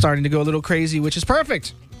are starting to go a little crazy, which is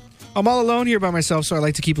perfect. I'm all alone here by myself, so I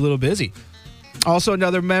like to keep a little busy. Also,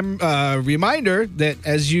 another reminder that,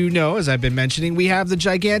 as you know, as I've been mentioning, we have the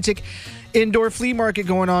gigantic indoor flea market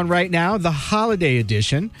going on right now, the holiday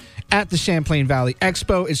edition at the Champlain Valley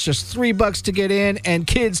Expo. It's just $3 to get in, and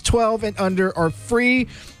kids 12 and under are free.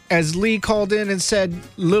 As Lee called in and said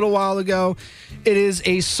a little while ago, it is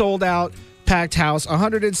a sold-out, packed house,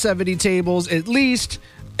 170 tables at least.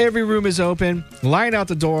 Every room is open. Line out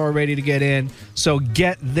the door ready to get in. So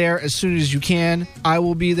get there as soon as you can. I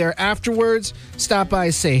will be there afterwards. Stop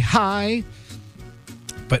by, say hi.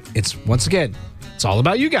 But it's, once again, it's all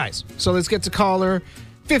about you guys. So let's get to caller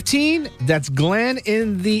 8:15. That's Glenn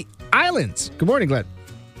in the Islands. Good morning, Glenn.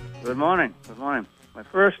 Good morning. Good morning. My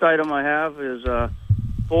first item I have is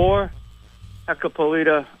 4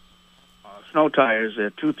 Ecopolita snow tires.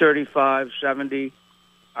 They're 235/70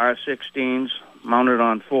 R16s mounted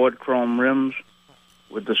on Ford chrome rims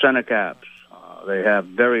with the center caps. They have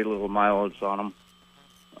very little mileage on them.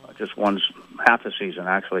 Just half a season,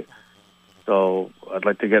 actually. So I'd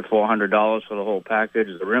like to get $400 for the whole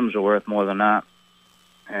package. The rims are worth more than that.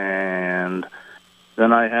 And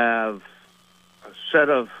then I have a set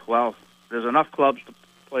of, there's enough clubs to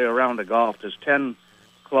play a round of golf. There's 10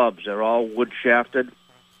 clubs. They're all wood shafted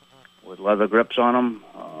with leather grips on them.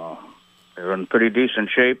 They're in pretty decent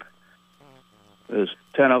shape. There's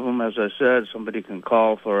 10 of them, as I said. Somebody can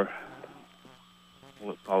call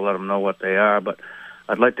I'll let them know what they are, but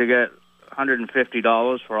I'd like to get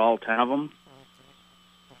 $150 for all 10 of them.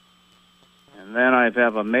 And then I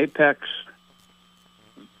have a Mapex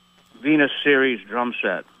Venus Series drum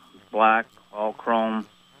set. Black, all chrome,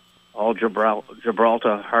 all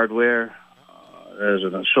Gibraltar hardware. There's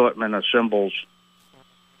an assortment of cymbals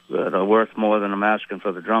that are worth more than I'm asking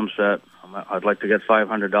for the drum set. I'd like to get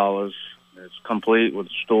 $500. It's complete with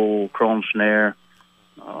stool, chrome snare,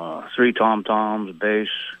 3 tom-toms, bass,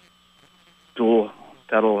 dual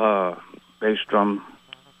pedal, bass drum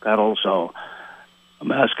pedal. So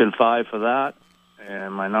I'm asking $5 for that.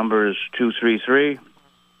 And my number is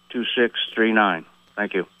 233-2639.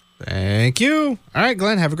 Thank you. Thank you. All right,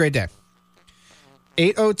 Glenn, have a great day.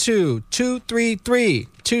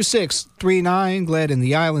 802-233-2639. Glenn in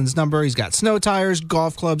the Islands number. He's got snow tires,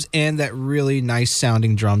 golf clubs, and that really nice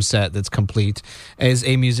sounding drum set that's complete. As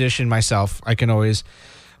a musician myself, I can always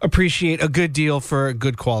appreciate a good deal for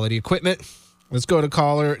good quality equipment. Let's go to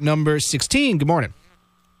caller number 16. Good morning.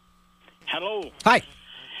 Hello. Hi.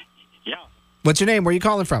 Yeah. What's your name? Where are you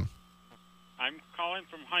calling from? I'm calling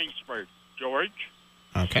from Heinsberg, George.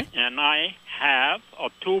 Okay. And I have a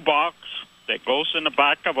toolbox that goes in the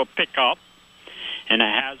back of a pickup, and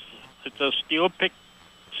it's a steel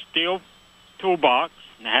toolbox,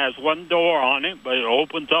 and it has one door on it, but it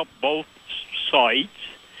opens up both sides,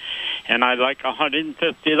 and I'd like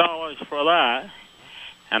 $150 for that.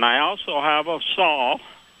 And I also have a saw.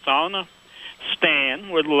 It's on a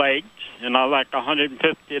stand with legs, and I'd like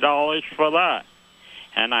 $150 for that.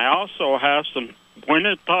 And I also have some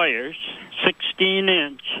winter tires,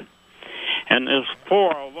 16-inch, and there's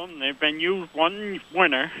 4 of them. They've been used one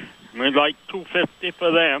winter. We'd like $250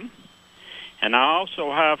 for them. And I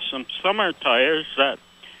also have some summer tires that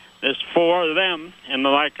there's 4 of them, and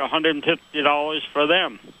I'd like $150 for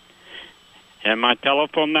them. And my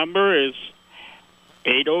telephone number is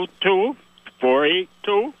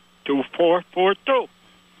 802-482-2442.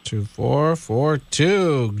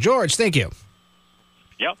 2442. George, thank you.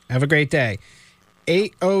 Yep. Have a great day.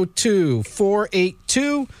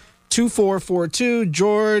 802-482-2442.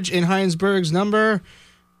 George in Heinsberg's number.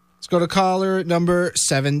 Let's go to caller number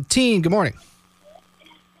 17. Good morning.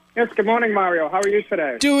 Yes, good morning, Mario. How are you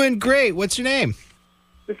today? Doing great. What's your name?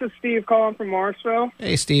 This is Steve calling from Morrisville.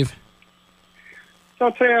 Hey, Steve.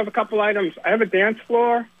 So today I have a couple items. I have a dance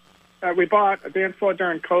floor. We bought a dance floor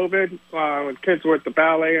during COVID when kids were at the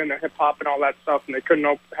ballet and the hip-hop and all that stuff, and they couldn't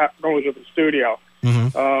go to the studio.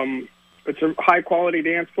 Mm-hmm. It's a high-quality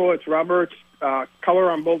dance floor. It's rubber. It's color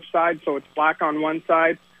on both sides, so it's black on one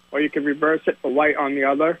side, or you can reverse it for white on the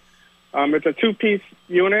other. It's a 2-piece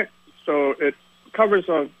unit, so it covers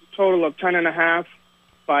a total of 10.5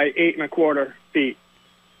 by 8.25 feet.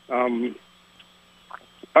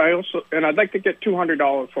 I'd like to get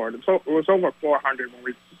 $200 for it. It was over $400 when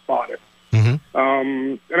we bought it. Mm-hmm.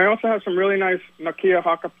 And I also have some really nice Nokia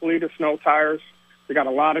Ecopolita snow tires. They got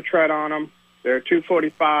a lot of tread on them. They're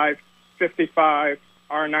 245, 55,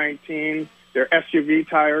 R19. They're SUV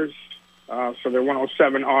tires, so they're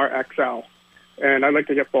 107 RXL. And I'd like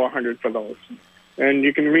to get $400 for those. And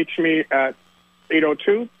you can reach me at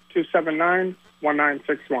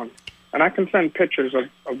 802-279-1961. And I can send pictures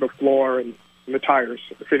of the floor and the tires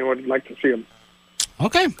if anyone would like to see them.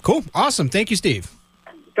 Okay, cool. Awesome. Thank you, Steve.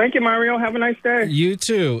 Thank you, Mario. Have a nice day. You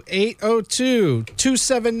too.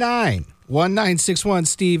 802-279-1961.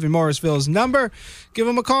 Steve in Morrisville's number. Give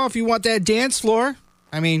him a call if you want that dance floor.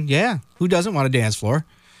 I mean, yeah, who doesn't want a dance floor?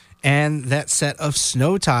 And that set of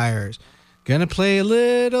snow tires. Gonna play a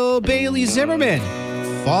little Bailey Zimmerman,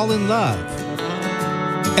 Fall in Love.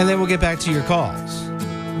 And then we'll get back to your calls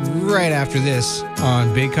right after this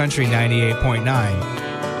on Big Country 98.9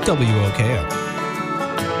 WOKO.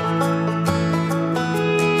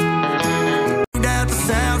 Down to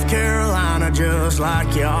South Carolina just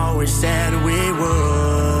like you always said we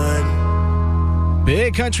would.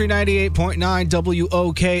 Big Country 98.9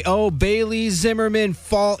 WOKO. Bailey Zimmerman,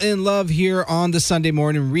 Fall in Love here on the Sunday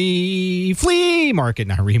morning Flea Market,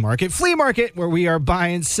 where we are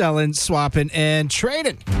buying, selling, swapping, and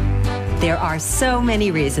trading. There are so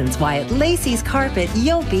many reasons why at Lacey's Carpet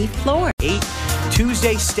you'll be floored. 8.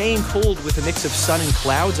 Tuesday staying cold with a mix of sun and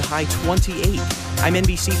clouds, a high 28. I'm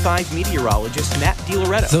NBC5 meteorologist Matt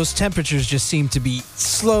DiLoretto. Those temperatures just seem to be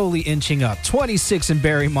slowly inching up. 26 in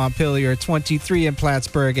Barrie, Montpelier, 23 in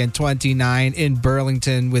Plattsburgh, and 29 in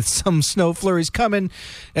Burlington, with some snow flurries coming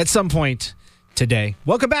at some point today.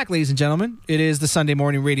 Welcome back, ladies and gentlemen. It is the Sunday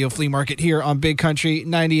morning radio flea market here on Big Country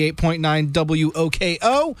 98.9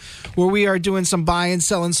 WOKO, where we are doing some buying,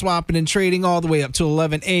 selling, swapping, and trading all the way up to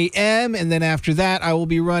 11 a.m. And then after that, I will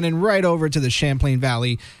be running right over to the Champlain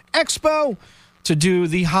Valley Expo to do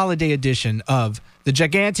the holiday edition of the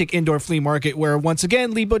gigantic indoor flea market, where once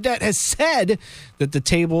again, Lee Bodette has said that the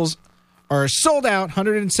tables are sold out,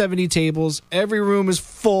 170 tables. Every room is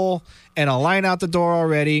full and a line out the door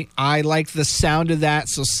already. I like the sound of that,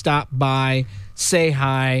 so stop by, say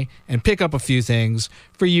hi, and pick up a few things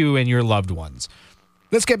for you and your loved ones.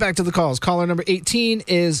 Let's get back to the calls. Caller number 18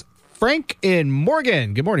 is Frank in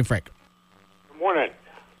Morgan. Good morning, Frank. Good morning.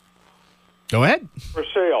 Go ahead. For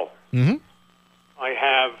sale. Mm-hmm. I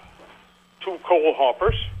have 2 coal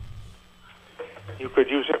hoppers. You could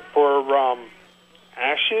use it for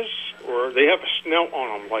ashes, or they have a snout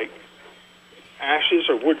on them, like ashes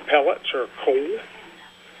or wood pellets or coal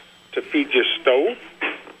to feed your stove.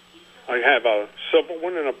 I have a silver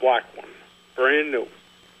one and a black one, brand new.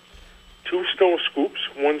 2 snow scoops,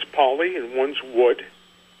 one's poly and one's wood,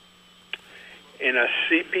 and a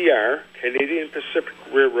CPR, Canadian Pacific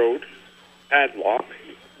Railroad padlock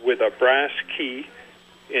with a brass key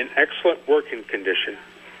in excellent working condition.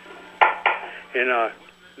 And a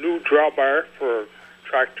new drawbar for a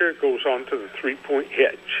tractor goes onto the 3-point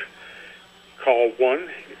hitch. Call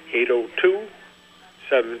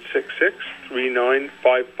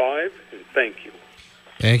 1-802-766-3955, and thank you.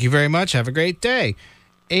 Thank you very much. Have a great day.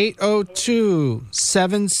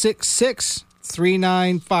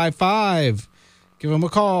 802-766-3955. Give them a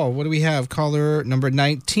call. What do we have? Caller number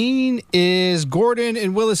 19 is Gordon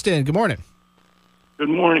in Williston. Good morning. Good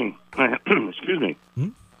morning. Excuse me.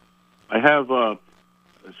 I have, for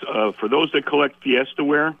those that collect Fiesta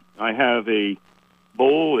ware, I have a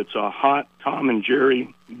bowl. It's a hot Tom and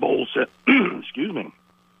Jerry bowl set. Excuse me.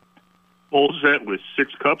 Bowl set with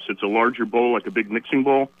 6 cups. It's a larger bowl, like a big mixing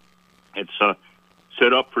bowl. It's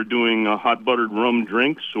set up for doing hot buttered rum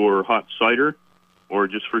drinks or hot cider or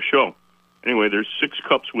just for show. Anyway, there's 6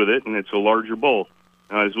 cups with it, and it's a larger bowl.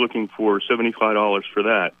 And I was looking for $75 for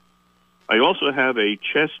that. I also have a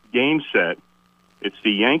chess game set. It's the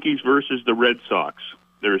Yankees versus the Red Sox.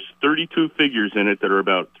 There's 32 figures in it that are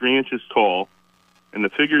about 3 inches tall, and the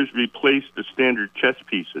figures replace the standard chess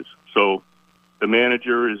pieces. So the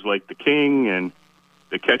manager is like the king, and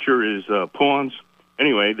the catcher is pawns.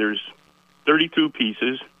 Anyway, there's 32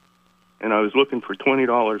 pieces, and I was looking for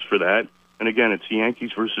 $20 for that. And again, it's the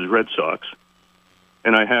Yankees versus Red Sox.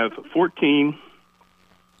 And I have 14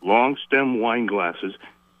 long stem wine glasses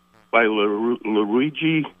by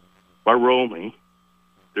Luigi Baroli.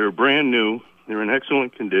 They're brand new. They're in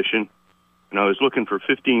excellent condition. And I was looking for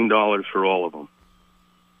 $15 for all of them.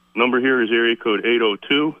 Number here is area code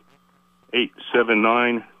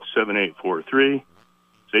 802-879-7843.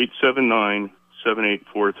 It's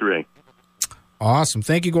 879-7843. Awesome.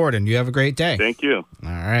 Thank you, Gordon. You have a great day. Thank you. All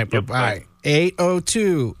right. Bye-bye.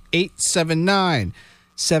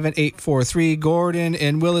 802-879-7843. Gordon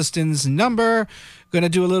and Williston's number. Going to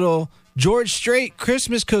do a little George Strait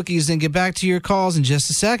Christmas cookies and get back to your calls in just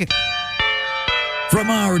a second. From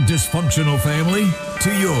our dysfunctional family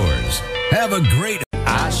to yours, have a great...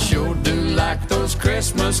 I sure do like those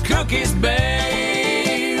Christmas cookies, babe.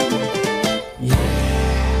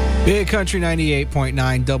 Big Country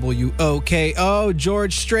 98.9 WOKO.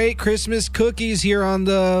 George Strait Christmas cookies here on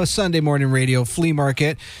the Sunday morning radio flea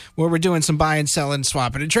market, where we're doing some buying, selling,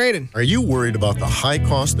 swapping, and trading. Are you worried about the high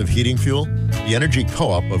cost of heating fuel? The Energy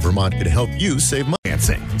Co-op of Vermont could help you save money.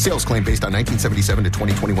 Sales claim based on 1977 to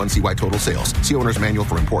 2021 CY total sales. See owner's manual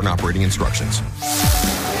for important operating instructions.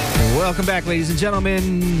 Welcome back, ladies and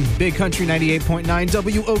gentlemen. Big Country 98.9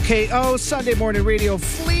 WOKO. Sunday morning radio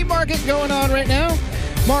flea market going on right now.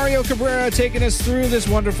 Mario Cabrera taking us through this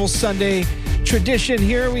wonderful Sunday tradition.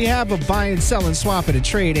 Here we have a buying, selling, swapping, and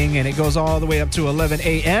trading, and it goes all the way up to 11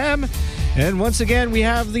 a.m. And once again, we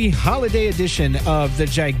have the holiday edition of the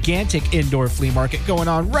gigantic indoor flea market going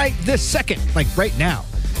on right this second, like right now.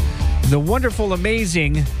 The wonderful,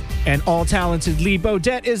 amazing And all-talented Lee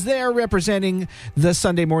Bodette is there representing the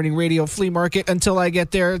Sunday Morning Radio Flea Market until I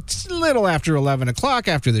get there. It's a little after 11 o'clock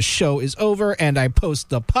after the show is over, and I post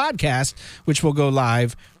the podcast, which will go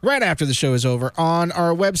live right after the show is over on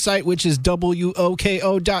our website, which is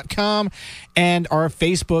WOKO.com, and our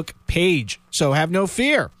Facebook page. So have no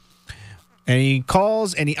fear. Any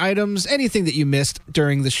calls, any items, anything that you missed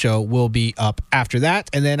during the show will be up after that.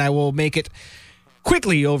 And then I will make it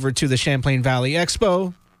quickly over to the Champlain Valley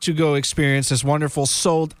Expo to go experience this wonderful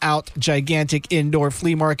sold-out, gigantic indoor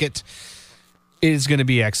flea market. It is going to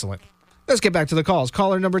be excellent. Let's get back to the calls.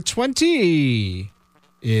 Caller number 20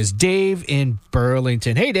 is Dave in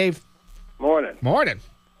Burlington. Hey, Dave. Morning. Morning.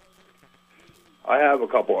 I have a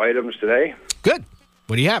couple items today. Good.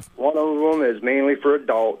 What do you have? One of them is mainly for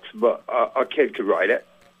adults, but a kid could ride it.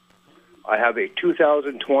 I have a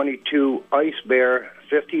 2022 Ice Bear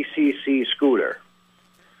 50cc scooter.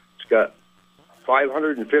 It's got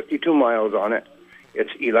 552 miles on it. It's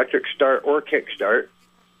electric start or kick start.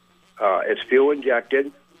 It's fuel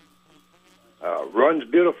injected. Runs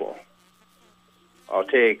beautiful. I'll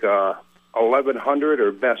take 1,100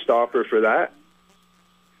 or best offer for that.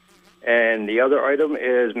 And the other item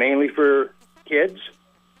is mainly for kids,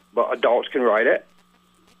 but adults can ride it.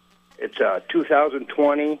 It's a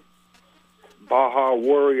 2020 Baja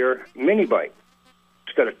Warrior mini bike.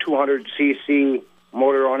 It's got a 200cc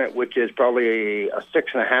motor on it, which is probably a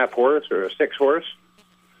 6.5 horse or a 6 horse.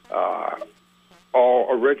 All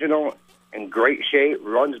original, in great shape,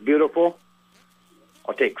 runs beautiful.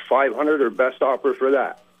 I'll take 500 or best offer for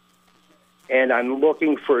that. And I'm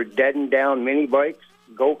looking for dead and down mini bikes,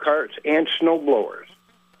 go-karts, and snow blowers.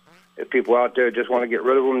 If people out there just want to get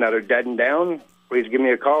rid of them that are dead and down, please give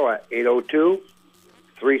me a call at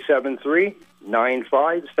 802-373-9577.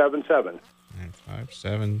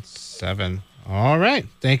 9577. All right.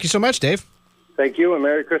 Thank you so much, Dave. Thank you, and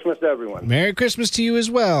Merry Christmas to everyone. Merry Christmas to you as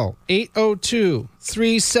well.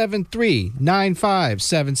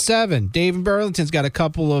 802-373-9577. Dave in Burlington's got a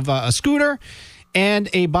couple of a scooter and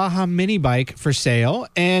a Baja mini bike for sale,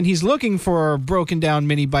 and he's looking for broken down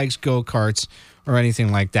mini bikes, go-karts, or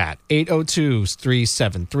anything like that.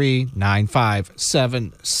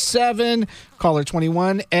 802-373-9577. Caller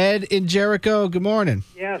 21, Ed in Jericho. Good morning.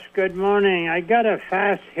 Yes, good morning. I got a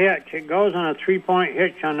fast hitch. It goes on a 3-point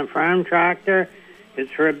hitch on the farm tractor.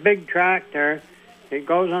 It's for a big tractor. It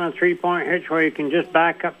goes on a 3-point hitch where you can just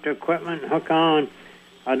back up the equipment and hook on.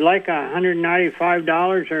 I'd like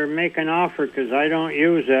 $195 or make an offer because I don't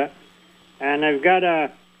use it. And I've got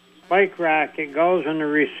a bike rack. It goes on the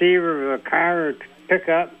receiver of a car or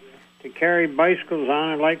pickup to carry bicycles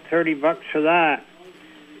on. I'd like $30 for that.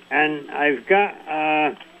 And I've got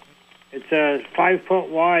it's a 5 foot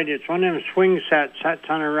wide. It's one of them swing sets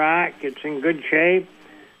on a rack. It's in good shape.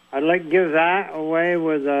 I'd like to give that away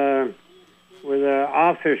with a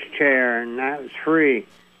office chair, and that's free.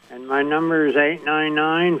 And my number is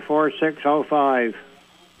 899-4605.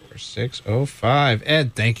 4605.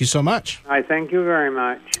 Ed, thank you so much. I thank you very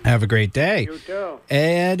much. Have a great day. You too.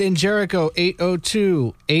 Ed in Jericho,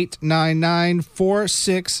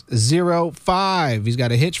 802-899-4605. He's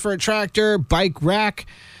got a hitch for a tractor, bike rack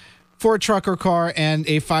for a truck or car, and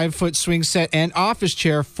a 5-foot swing set and office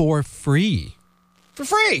chair for free. For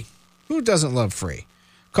free. Who doesn't love free?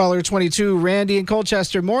 Caller 22, Randy in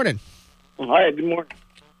Colchester. Morning. Hi, good morning.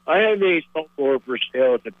 I have a snowblower for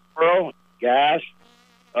sale at the Pearl Gas.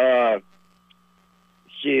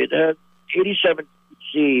 See, that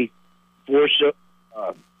 87C four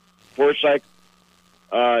cycle,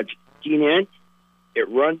 15-inch. It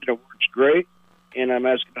runs and it works great, and I'm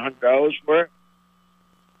asking $100 for it.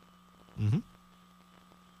 Mm-hmm.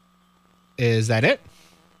 Is that it?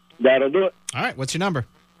 That'll do it. All right. What's your number?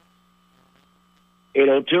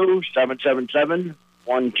 802-777-1275.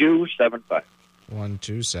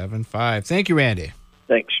 1275. Thank you, Randy.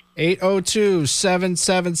 Thanks.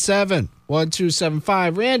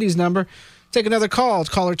 802-777-1275. Randy's number. Take another call. It's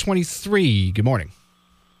caller 23. Good morning.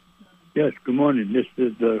 Yes, good morning. This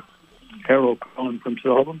is Harold calling from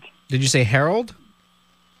Sullivan. Did you say Harold?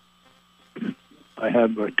 I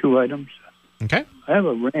have 2 items. Okay. I have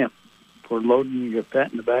a ramp for loading your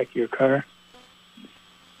pet in the back of your car.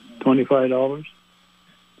 $25.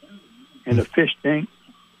 And a fish tank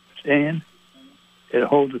stand. It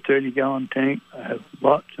holds a 30-gallon tank. I have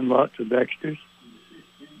lots and lots of extras.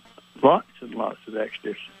 Lots and lots of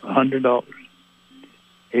extras. $100.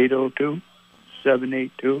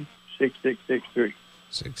 802-782-6663.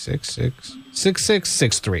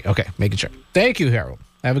 6663. Okay, making sure. Thank you, Harold.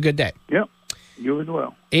 Have a good day. Yep, you as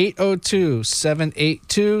well.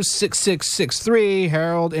 802-782-6663.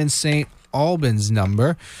 Harold in St. Albans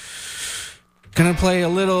number. Gonna play a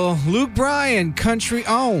little Luke Bryan, Country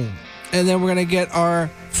On. And then we're gonna get our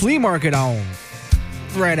flea market on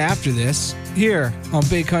right after this here on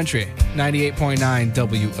Big Country 98.9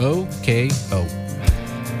 WOKO.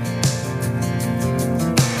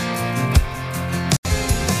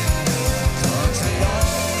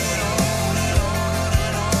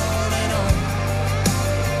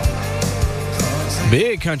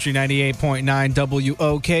 Big Country 98.9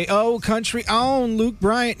 WOKO. Country On. Luke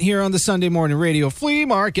Bryant here on the Sunday Morning Radio Flea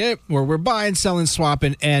Market, where we're buying, selling,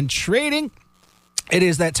 swapping, and trading. It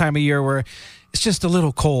is that time of year where it's just a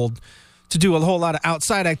little cold to do a whole lot of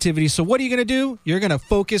outside activities. So what are you going to do? You're going to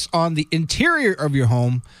focus on the interior of your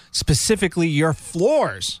home, specifically your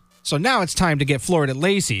floors. So now it's time to get floored at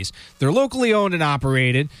Lacey's. They're locally owned and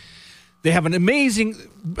operated. They have an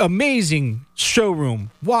amazing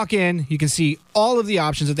showroom. Walk in, you can see all of the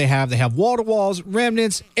options that they have. They have wall-to-walls,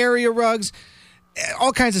 remnants, area rugs,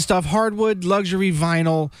 all kinds of stuff, hardwood, luxury,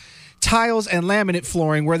 vinyl, tiles, and laminate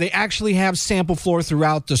flooring, where they actually have sample floor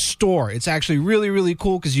throughout the store. It's actually really, really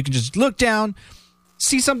cool because you can just look down,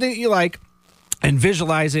 see something that you like, and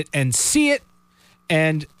visualize it and see it,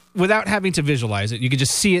 and without having to visualize it, you can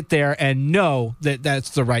just see it there and know that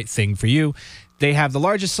that's the right thing for you. They have the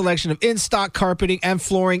largest selection of in-stock carpeting and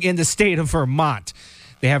flooring in the state of Vermont.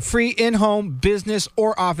 They have free in-home, business,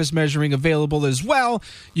 or office measuring available as well.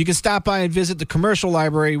 You can stop by and visit the commercial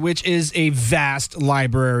library, which is a vast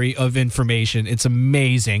library of information. It's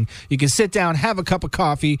amazing. You can sit down, have a cup of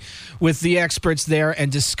coffee with the experts there,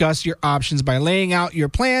 and discuss your options by laying out your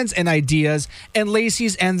plans and ideas. And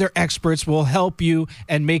Lacey's and their experts will help you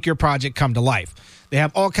and make your project come to life. They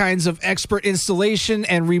have all kinds of expert installation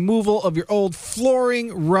and removal of your old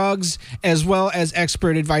flooring, rugs, as well as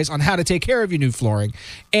expert advice on how to take care of your new flooring.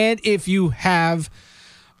 And if you have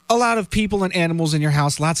a lot of people and animals in your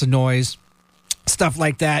house, lots of noise, stuff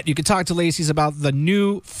like that, you can talk to Lacey's about the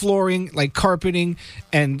new flooring, like carpeting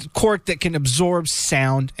and cork that can absorb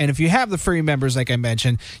sound. And if you have the free members, like I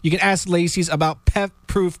mentioned, you can ask Lacey's about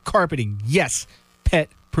pet-proof carpeting. Yes,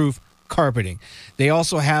 pet-proof carpeting. They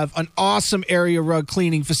also have an awesome area rug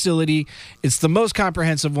cleaning facility. It's the most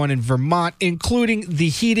comprehensive one in Vermont, including the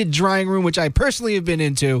heated drying room, which I personally have been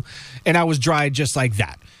into, and I was dried just like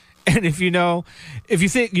that. And if you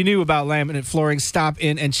think you knew about laminate flooring, stop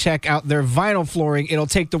in and check out their vinyl flooring. It'll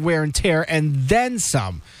take the wear and tear and then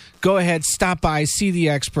some. Go ahead, stop by, see the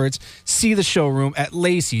experts, see the showroom at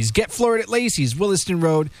Lacey's. Get floored at Lacey's, Williston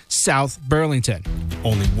Road, South Burlington.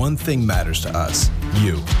 Only one thing matters to us.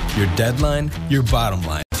 You. Your deadline, your bottom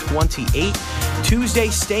line. 28. Tuesday,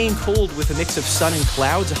 staying cold with a mix of sun and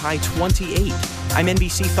clouds, a high 28. I'm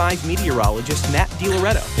NBC5 meteorologist Matt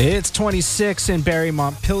DiLoretto. It's 26 in Barry,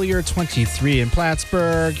 Montpelier, 23 in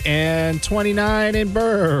Plattsburgh, and 29 in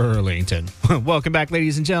Burlington. Welcome back,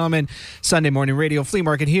 ladies and gentlemen. Sunday Morning Radio Flea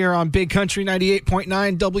Market here on Big Country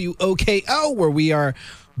 98.9 WOKO, where we are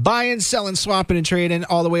buying, selling, swapping, and trading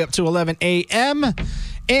all the way up to 11 a.m.,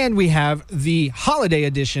 and we have the holiday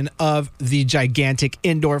edition of the gigantic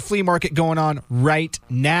indoor flea market going on right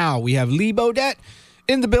now. We have Lee Bodette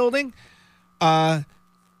in the building,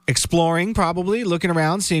 exploring, probably, looking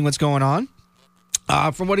around, seeing what's going on.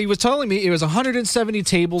 From what he was telling me, it was 170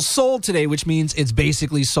 tables sold today, which means it's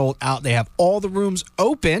basically sold out. They have all the rooms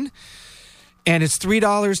open, and it's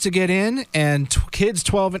 $3 to get in, and kids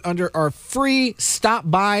 12 and under are free. Stop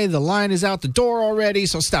by. The line is out the door already,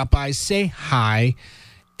 so stop by, say hi,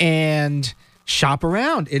 and shop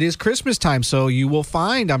around. It is Christmas time, so you will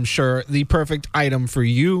find, I'm sure, the perfect item for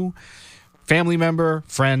you, family member,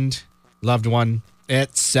 friend, loved one,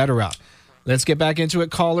 etc. Let's get back into it.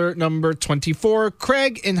 Caller number 24,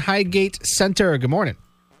 Craig in Highgate Center. Good morning.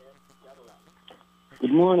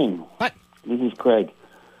 Good morning. Hi. This is Craig.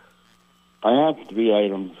 I have 3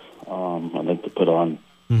 items I'd like to put on.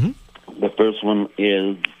 Mm-hmm. The first one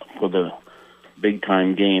is for the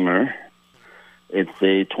big-time gamer. It's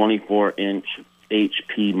a 24-inch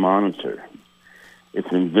HP monitor.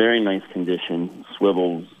 It's in very nice condition,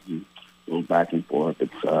 swivels, goes back and forth.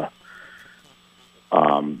 It's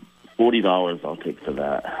 $40 I'll take for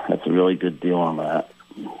that. That's a really good deal on that.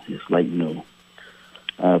 It's like new.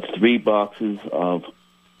 I have 3 boxes of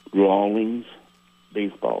Rawlings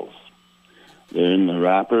baseballs. They're in the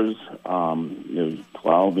wrappers. There's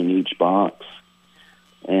 12 in each box.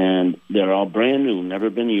 And they're all brand new, never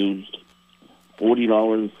been used.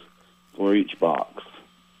 $40 for each box.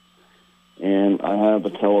 And I have a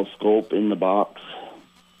telescope in the box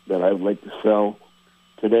that I would like to sell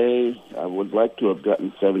today. I would like to have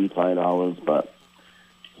gotten $75, but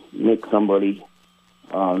make somebody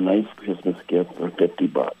a nice Christmas gift for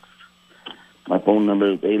 $50. My phone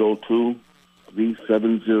number is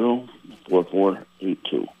 802-370-44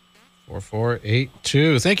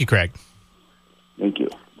 4482. Thank you, Craig. Thank you.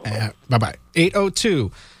 Bye-bye.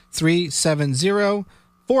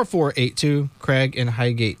 802-370-4482. Craig in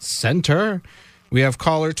Highgate Center. We have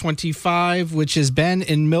caller 25, which is Ben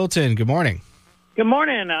in Milton. Good morning. Good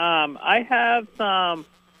morning. I have some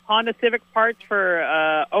Honda Civic parts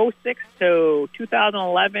for 06 to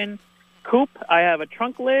 2011 coupe. I have a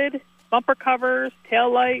trunk lid, bumper covers,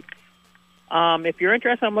 tail lights. If you're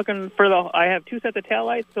interested, I'm looking for I have 2 sets of tail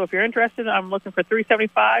lights. So if you're interested, I'm looking for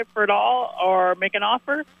 $375 for it all, or make an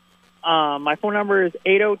offer. My phone number is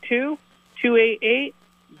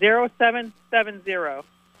 802-288-0770.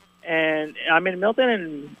 And I'm in Milton,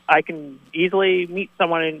 and I can easily meet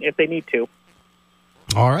someone if they need to.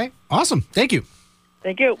 All right. Awesome. Thank you.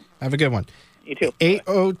 Thank you. Have a good one. You too.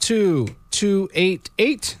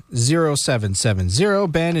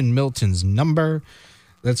 802-288-0770. Ben in Milton's number.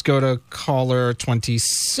 Let's go to caller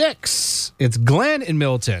 26. It's Glenn in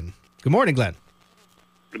Milton. Good morning, Glenn.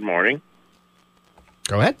 Good morning.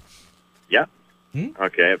 Go ahead. Yeah.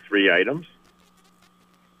 Okay, I have 3 items.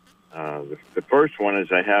 The first one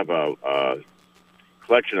is I have a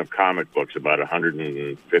collection of comic books, about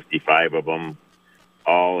 155 of them,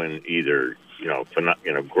 all in either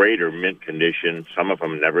great or mint condition. Some of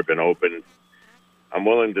them never been opened. I'm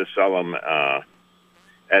willing to sell them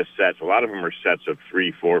as sets. A lot of them are sets of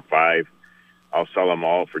 3, 4, 5. I'll sell them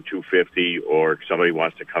all for $250, or if somebody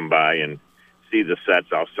wants to come by and see the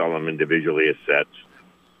sets, I'll sell them individually as sets.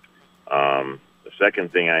 The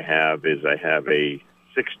second thing I have is I have a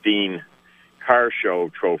 16 car show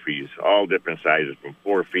trophies, all different sizes, from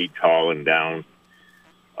 4 feet tall and down.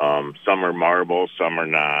 Some are marble, some are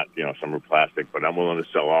not, some are plastic, but I'm willing to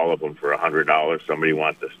sell all of them for $100. Somebody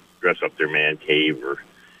wants to dress up their man cave, or,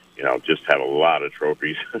 just have a lot of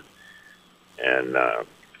trophies. And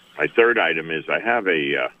my third item is I have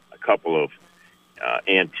a couple of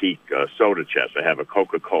antique soda chests. I have a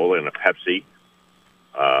Coca-Cola and a Pepsi.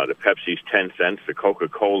 The Pepsi's 10 cents. The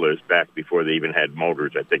Coca-Cola is back before they even had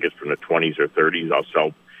motors. I think it's from the 20s or 30s. I'll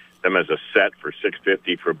sell them as a set for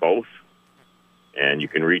 $650 for both. And you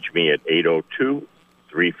can reach me at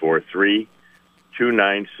 802-343-2962.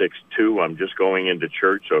 I'm just going into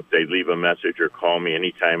church, so if they leave a message or call me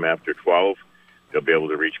anytime after 12, they'll be able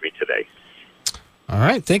to reach me today. All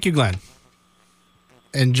right. Thank you, Glenn.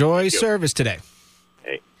 Enjoy service today.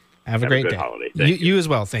 Hey. Have a great good day. holiday. Thank you as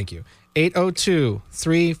well. Thank you.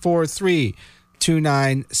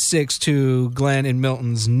 802-343-2962. Glenn in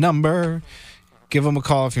Milton's number. Give them a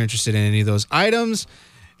call if you're interested in any of those items.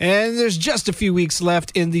 And there's just a few weeks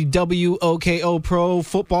left in the WOKO Pro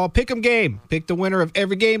Football Pick'em game. Pick the winner of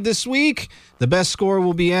every game this week. The best score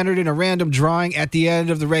will be entered in a random drawing at the end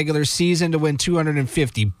of the regular season to win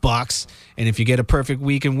 $250. And if you get a perfect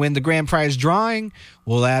week and win the grand prize drawing,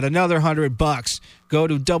 we'll add another $100. Go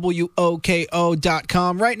to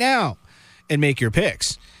WOKO.com right now and make your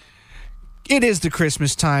picks. It is the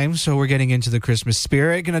Christmas time, so we're getting into the Christmas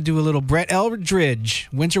spirit. Going to do a little Brett Eldridge,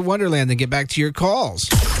 Winter Wonderland, and get back to your calls.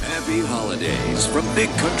 Happy holidays from Big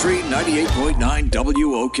Country 98.9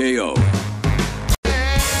 WOKO.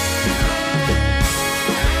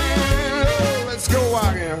 Let's go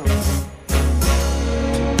again.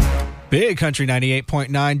 Big Country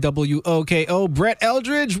 98.9 WOKO. Brett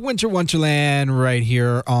Eldridge, Winter Wonderland, right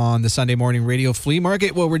here on the Sunday Morning Radio Flea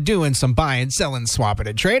Market, where we're doing some buying, selling, swapping,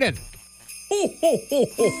 and trading.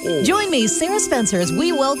 Join me, Sarah Spencer, as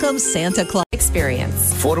we welcome Santa Claus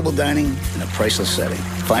experience. Affordable dining in a priceless setting.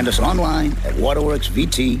 Find us online at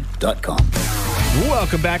waterworksvt.com.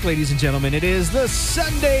 Welcome back, ladies and gentlemen. It is the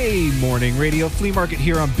Sunday Morning Radio Flea Market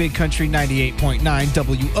here on Big Country 98.9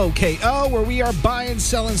 WOKO, where we are buying,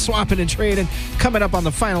 selling, swapping, and trading. Coming up on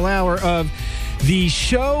the final hour of the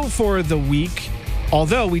show for the week.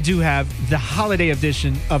 Although we do have the holiday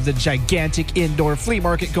edition of the gigantic indoor flea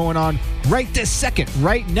market going on right this second,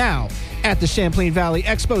 right now, at the Champlain Valley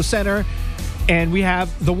Expo Center. And we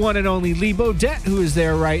have the one and only Lee Bodette, who is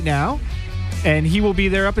there right now. And he will be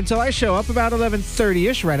there up until I show up about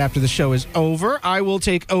 11:30-ish, right after the show is over. I will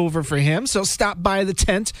take over for him, so stop by the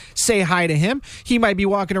tent, say hi to him. He might be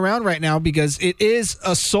walking around right now because it is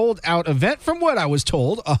a sold-out event, from what I was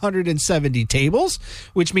told, 170 tables,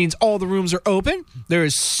 which means all the rooms are open. There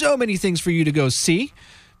is so many things for you to go see,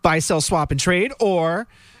 buy, sell, swap, and trade, or,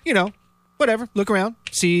 whatever, look around,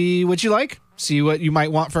 see what you like, see what you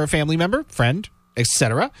might want for a family member, friend,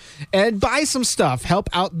 etc., and buy some stuff. Help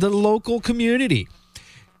out the local community.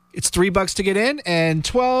 It's $3 to get in, and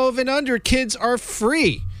 12 and under kids are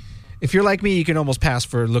free. If you're like me, you can almost pass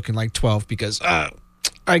for looking like 12 because I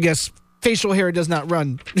guess facial hair does not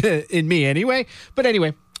run in me anyway. But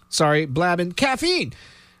anyway, sorry, blabbing. Caffeine.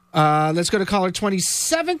 Let's go to caller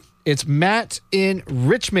 27. It's Matt in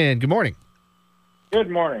Richmond. Good morning. Good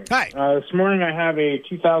morning. Hi. This morning I have a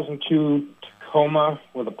 2002 Tacoma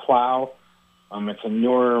with a plow. It's a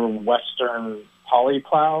newer Western poly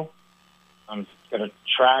plow. It's got a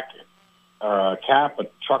track or a cap, a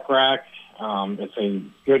truck rack. It's a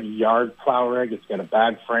good yard plow rig. It's got a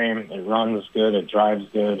bad frame. It runs good. It drives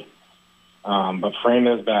good. But frame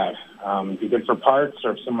is bad. It'd be good for parts,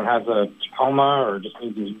 or if someone has a Tacoma or just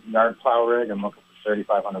needs a yard plow rig, I'm looking for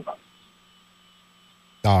 $3,500.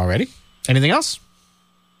 Alrighty. Anything else?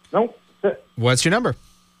 Nope, that's it. What's your number?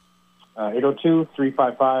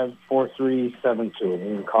 802-355-4372. You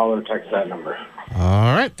can call or text that number.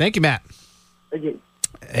 All right. Thank you, Matt. Thank you.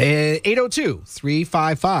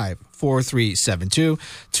 802-355-4372.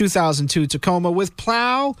 2002 Tacoma with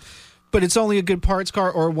plow, but it's only a good parts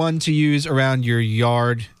car or one to use around your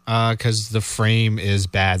yard because the frame is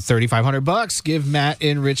bad. $3,500. Give Matt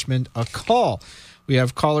in Richmond a call. We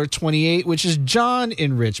have caller 28, which is John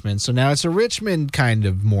in Richmond. So now it's a Richmond kind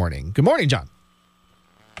of morning. Good morning, John.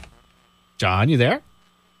 John, you there?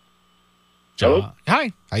 John. Hello?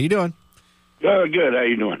 Hi. How you doing? Good. How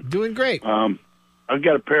you doing? Doing great. I've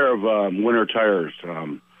got a pair of winter tires,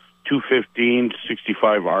 215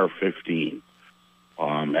 65 R15.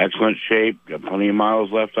 Excellent shape. Got plenty of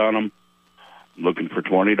miles left on them. Looking for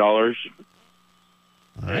 $20. All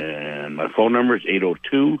right. And my phone number is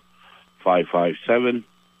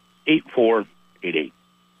 802-557-8488.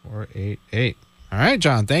 488. All right,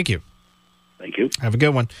 John. Thank you. Thank you. Have a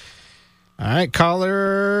good one. All right,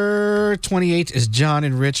 caller 28 is John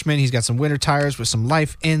in Richmond. He's got some winter tires with some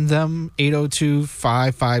life in them.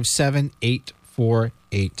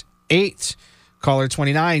 802-557-8488. Caller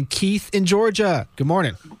 29, Keith in Georgia. Good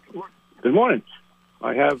morning. Good morning.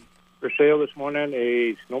 I have for sale this morning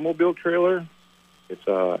a snowmobile trailer. It's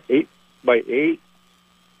 8x8.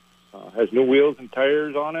 Has new wheels and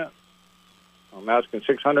tires on it. I'm asking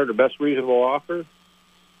 $600, the best reasonable offer.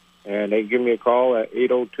 And they give me a call at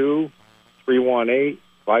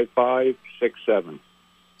 802-318-5567.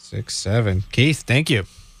 67. Keith, thank you.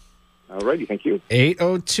 All righty, thank you.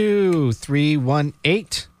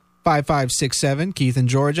 802-318-5567. Keith in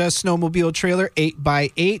Georgia. Snowmobile trailer,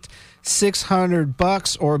 8x8.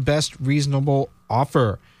 $600 or best reasonable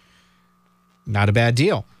offer. Not a bad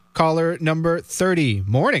deal. Caller number 30.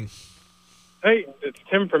 Morning. Hey, it's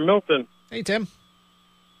Tim from Milton. Hey, Tim.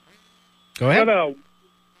 Go ahead. Got a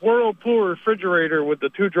Whirlpool refrigerator with the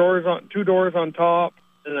two doors on top,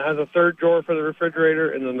 and it has a third drawer for the refrigerator,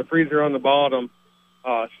 and then the freezer on the bottom.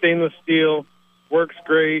 Stainless steel, works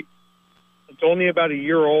great. It's only about a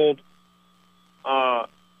year old.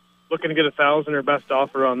 Looking to get $1,000 or best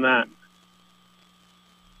offer on that.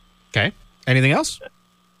 Okay. Anything else?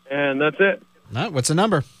 And that's it. No, what's the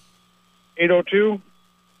number?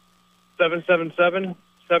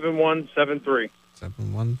 802-777-7173.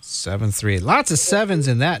 7173. Lots of sevens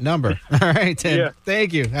in that number. All right, Tim. Yeah.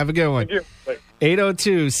 Thank you. Have a good one. Thank you. Bye.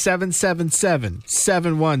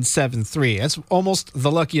 802-777-7173. That's almost the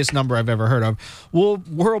luckiest number I've ever heard of.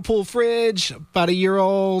 Whirlpool fridge, about a year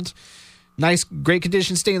old. Nice, great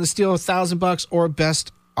condition, stainless steel, $1,000 or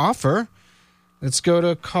best offer. Let's go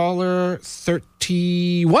to caller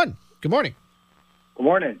 31. Good morning. Good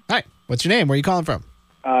morning. Hi. What's your name? Where are you calling from?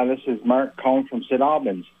 This is Mark calling from St.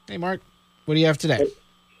 Albans. Hey, Mark. What do you have today?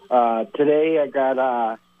 Today I got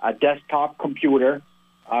a desktop computer.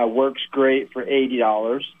 Works great for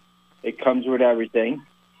 $80. It comes with everything.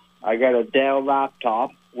 I got a Dell laptop.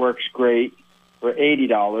 Works great for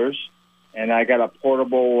 $80. And I got a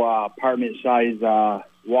portable apartment-size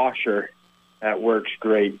washer that works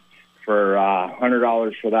great for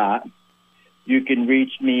 $100 for that. You can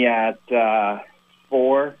reach me at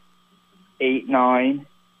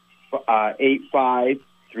 489-8535.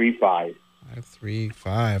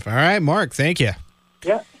 535. All right, Mark. Thank you.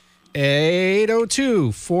 Yeah.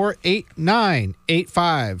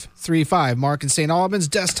 802-489-8535. Mark in St. Albans.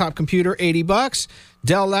 Desktop computer, $80.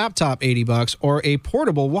 Dell laptop, $80. Or a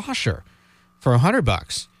portable washer for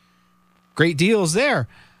 $100. Great deals there.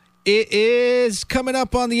 It is coming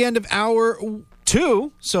up on the end of hour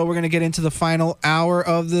 2, so we're going to get into the final hour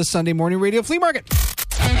of the Sunday Morning Radio Flea Market.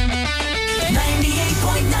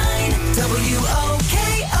 98.9 WOKO.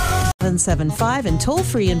 775 and toll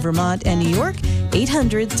free in Vermont and New York,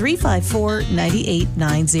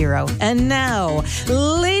 800-354-9890. And now,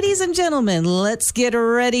 ladies and gentlemen, let's get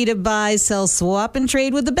ready to buy, sell, swap, and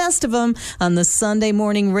trade with the best of them on the Sunday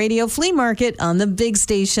Morning Radio Flea Market on the big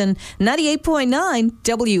station, 98.9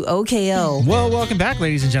 WOKO. Well, welcome back,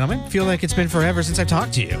 ladies and gentlemen. Feel like it's been forever since I've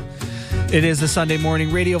talked to you. It is the Sunday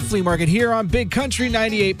morning radio flea market here on Big Country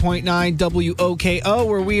 98.9 WOKO,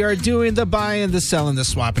 where we are doing the buying, the selling, the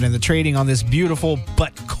swapping, and the trading on this beautiful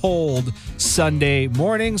but cold Sunday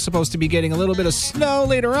morning. Supposed to be getting a little bit of snow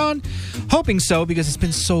later on. Hoping so, because it's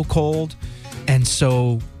been so cold and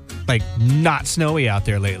so, not snowy out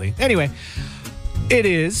there lately. Anyway, it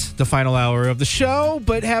is the final hour of the show,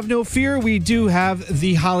 but have no fear. We do have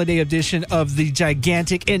the holiday edition of the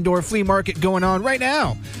gigantic indoor flea market going on right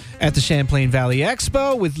now at the Champlain Valley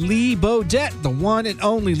Expo with Lee Bodette, the one and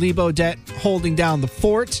only Lee Bodette, holding down the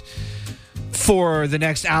fort for the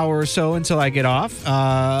next hour or so until I get off.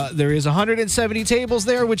 There is 170 tables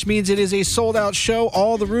there, which means it is a sold-out show.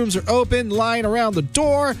 All the rooms are open, line around the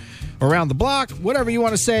door, around the block, whatever you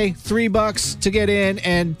want to say. $3 to get in,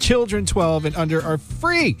 and children 12 and under are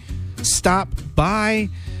free. Stop by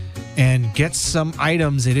and get some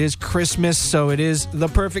items. It is Christmas, so it is the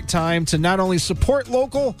perfect time to not only support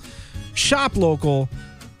local, shop local,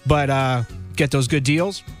 but get those good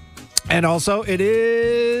deals. And also, it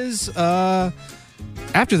is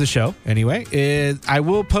after the show, anyway. I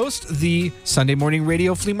will post the Sunday Morning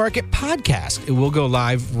Radio Flea Market podcast. It will go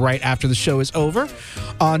live right after the show is over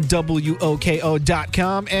on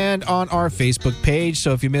WOKO.com and on our Facebook page.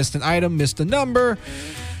 So if you missed an item, missed a number,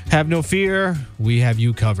 have no fear. We have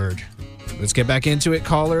you covered. Let's get back into it.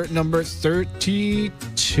 Caller number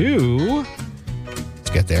 32. Let's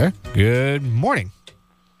get there. Good morning.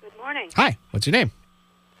 Good morning. Hi. What's your name?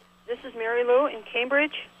 This is Mary Lou in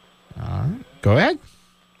Cambridge. All right. Go ahead.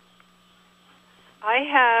 I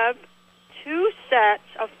have 2 sets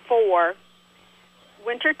of 4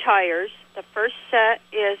 winter tires. The first set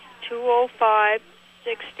is 205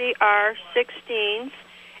 60R16s,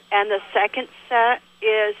 and the second set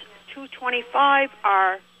is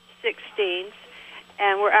 225R16s,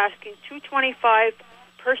 and we're asking $225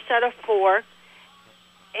 per set of 4.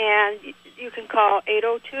 And you can call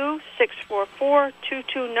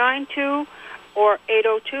 802-644-2292 or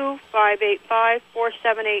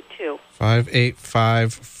 802-585-4782.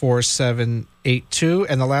 585-4782.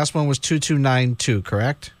 And the last one was 2292,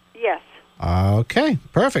 correct? Yes. Okay,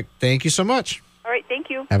 perfect. Thank you so much. All right, thank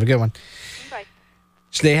you. Have a good one. Bye.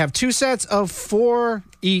 So they have 2 sets of 4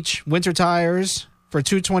 each winter tires for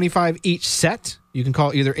 $225 each set. You can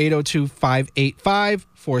call either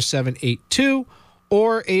 802-585-4782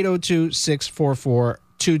 or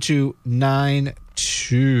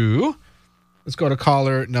 802-644-2292. Let's go to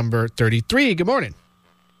caller number 33. Good morning.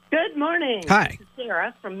 Good morning. Hi. This is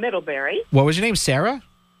Sarah from Middlebury. What was your name, Sarah?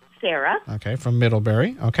 Sarah. Okay, from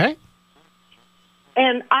Middlebury. Okay.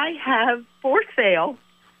 And I have for sale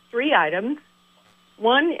 3 items.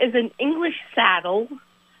 One is an English saddle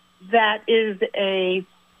that is a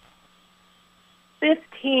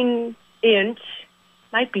 15-inch,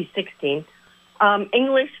 might be 16,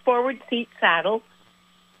 English forward seat saddle.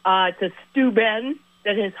 It's a Steuben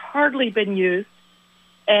that has hardly been used,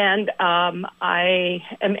 and I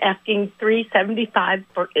am asking $375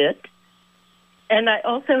 for it. And I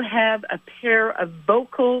also have a pair of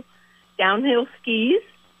WOKO downhill skis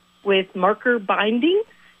with marker bindings.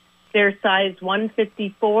 They're size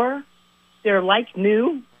 154. They're like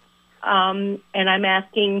new, and I'm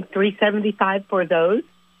asking $375 for those.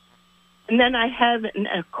 And then I have an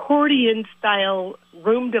accordion-style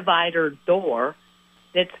room divider door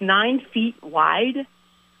that's 9 feet wide,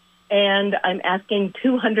 and I'm asking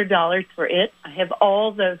 $200 for it. I have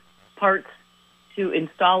all the parts to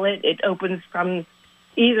install it. It opens from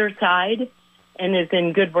either side and is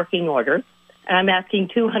in good working order, and I'm asking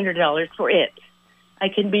 $200 for it. I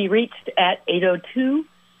can be reached at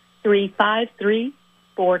 802-353-4244.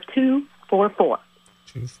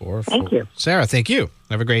 244. Thank you. Sarah, thank you.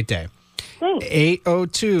 Have a great day. Thanks.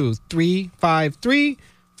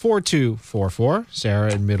 802-353-4244.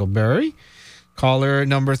 Sarah in Middlebury. Caller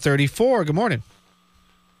number 34. Good morning.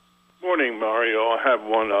 Morning, Mario. I have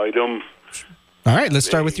one item. All right, let's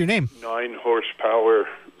start with your name. 9-horsepower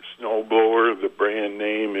snowblower. The brand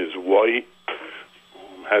name is White.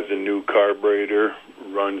 Has a new carburetor.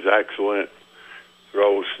 Runs excellent.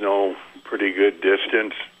 Throws snow pretty good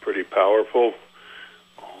distance. Pretty powerful.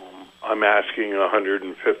 I'm asking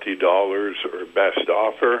 $150 or best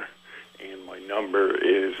offer, and my number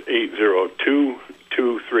is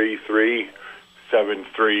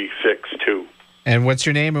 802-233-7362. And what's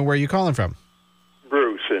your name and where are you calling from?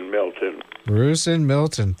 Bruce in Milton. Bruce in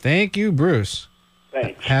Milton. Thank you, Bruce.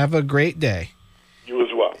 Thanks. Have a great day. You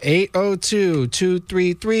as well.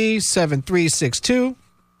 802-233-7362.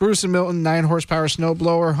 Bruce in Milton, 9-horsepower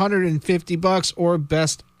snowblower, $150 or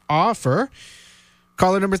best offer.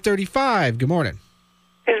 Caller number 35. Good morning.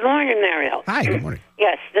 Good morning, Mario. Hi, good morning.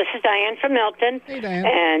 Yes, the This is Diane from Milton. Hey, Diane.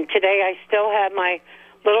 And today I still have my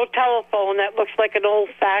little telephone that looks like an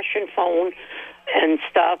old-fashioned phone and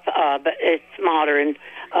stuff, but it's modern.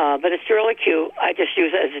 But it's really cute. I just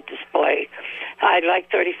use it as a display. I'd like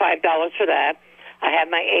 $35 for that. I have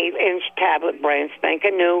my 8-inch tablet, brand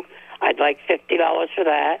spanking new. I'd like $50 for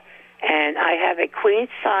that. And I have a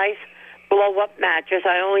queen-size blow-up mattress.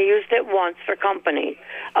 I only used it once for company.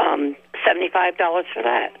 $75 for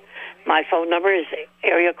that. My phone number is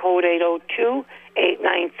area code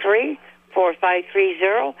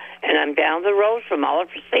 802-893-4530, and I'm down the road from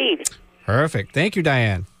Oliver Seed. Perfect. Thank you,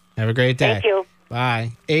 Diane. Have a great day. Thank you.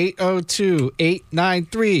 Bye.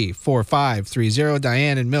 802-893-4530.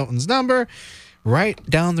 Diane and Milton's number. Right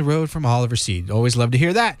down the road from Oliver Seed. Always love to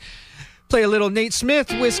hear that. Play a little Nate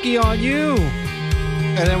Smith, Whiskey on You.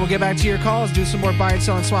 And then we'll get back to your calls, do some more buying,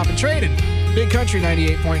 selling, swapping, trading. Big Country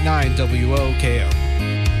 98.9 WOKO.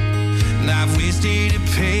 I've wasted a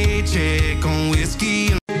paycheck on whiskey.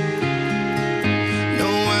 No,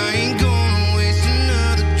 I ain't gonna waste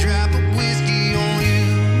another drop of whiskey on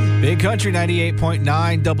you. Big Country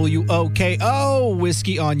 98.9 WOKO.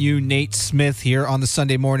 Whiskey on You. Nate Smith here on the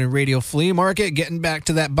Sunday morning radio flea market. Getting back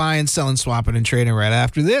to that buying, selling, swapping, and trading right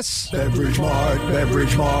after this. Beverage Mart,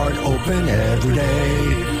 open every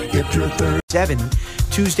day. Get your third. 7.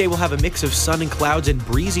 Tuesday will have a mix of sun and clouds and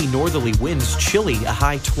breezy northerly winds, chilly, a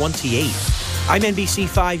high 28. I'm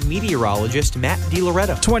NBC5 meteorologist Matt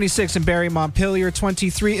DiLoretto. 26 in Barrie, Montpelier,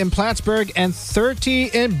 23 in Plattsburgh, and 30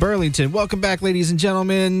 in Burlington. Welcome back, ladies and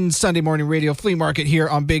gentlemen. Sunday morning radio flea market here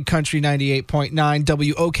on Big Country 98.9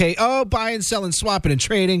 WOKO. Buying, selling, swapping, and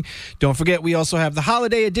trading. Don't forget, we also have the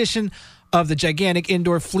holiday edition of the gigantic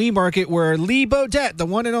indoor flea market where Lee Bodette, the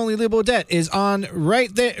one and only Lee Bodette, is on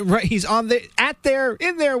right there. Right, he's on the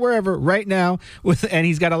in there, wherever right now, and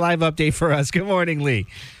he's got a live update for us. Good morning, Lee.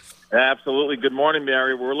 Absolutely. Good morning,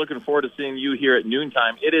 Mary. We're looking forward to seeing you here at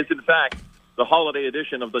noontime. It is, in fact, the holiday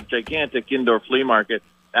edition of the gigantic indoor flea market.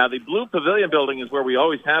 Now, the Blue Pavilion building is where we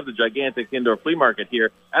always have the gigantic indoor flea market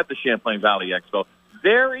here at the Champlain Valley Expo.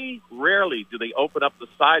 Very rarely do they open up the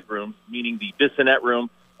side rooms, meaning the Bissonnette room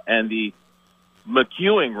and the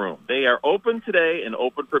McEwing room. They are open today and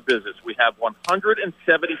open for business. We have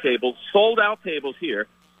 170 tables, sold-out tables here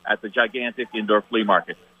at the gigantic indoor flea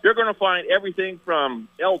market. You're going to find everything from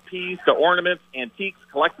LPs to ornaments, antiques,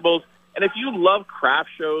 collectibles. And if you love craft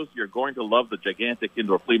shows, you're going to love the gigantic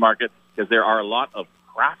indoor flea market because there are a lot of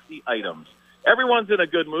crafty items. Everyone's in a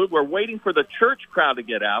good mood. We're waiting for the church crowd to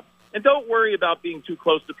get out. And don't worry about being too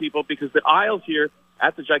close to people because the aisles here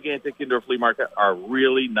at the gigantic indoor flea market are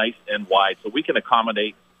really nice and wide, so we can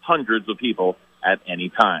accommodate hundreds of people at any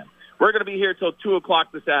time. We're going to be here till 2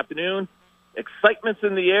 o'clock this afternoon. Excitement's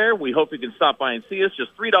in the air. We hope you can stop by and see us.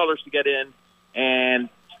 Just $3 to get in. And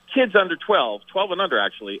kids under 12 and under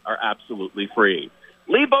actually, are absolutely free.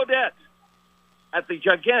 Lee Bodette at the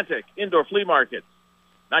gigantic indoor flea market,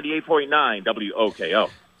 98.9 WOKO.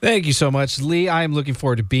 Thank you so much, Lee. I am looking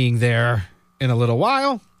forward to being there in a little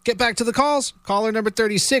while. Get back to the calls. Caller number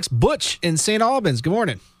 36, Butch in St. Albans. Good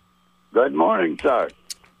morning. Good morning, sir.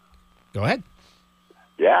 Go ahead.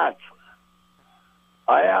 Yes.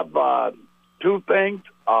 I have two things.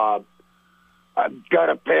 I've got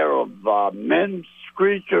a pair of men's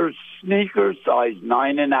Screechers sneakers, size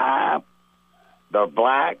 9.5. They're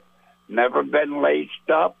black, never been laced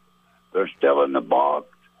up. They're still in the box.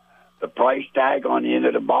 The price tag on the end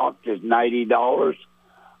of the box is $90.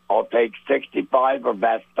 I'll take $65 or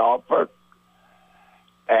best offer.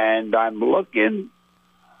 And I'm looking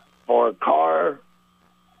for a car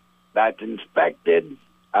that's inspected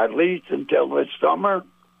at least until this summer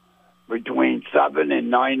between $700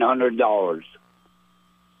 and $900.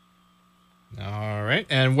 All right.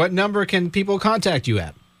 And what number can people contact you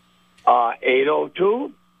at?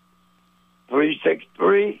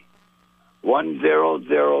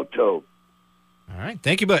 802-363-1002. All right.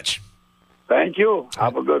 Thank you, Butch. Thank you.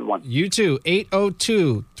 Have a good one. You too.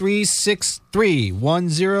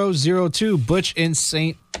 802-363-1002. Butch in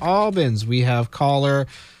St. Albans. We have caller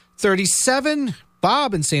 37,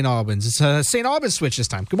 Bob in St. Albans. It's a St. Albans switch this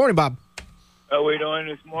time. Good morning, Bob. How are we doing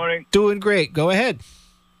this morning? Doing great. Go ahead.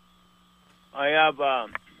 I have a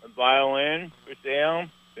violin for sale.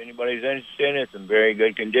 If anybody's interested, it's in very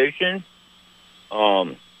good condition.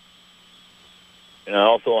 And I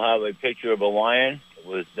also have a picture of a lion. It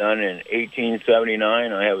was done in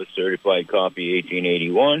 1879. I have a certified copy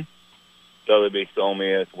 1881. Sotheby's told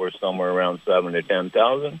me it's worth somewhere around $7,000 to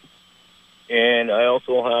 $10,000. And I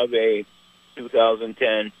also have a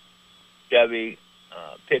 2010 Chevy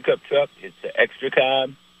pickup truck. It's an extra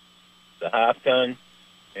cab. It's a half ton,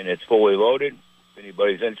 and it's fully loaded. If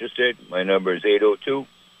anybody's interested, my number is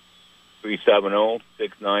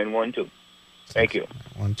 370-6912. Thank you.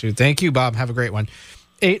 12. Thank you, Bob. Have a great one.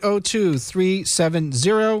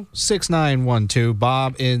 802-370-6912.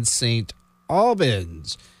 Bob in St.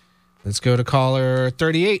 Albans. Let's go to caller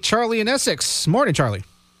 38, Charlie in Essex. Morning, Charlie.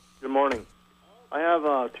 Good morning. I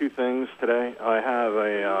have two things today. I have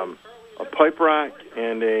a pipe rack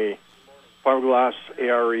and a fiberglass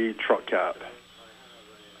ARE truck cap.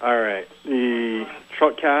 All right. The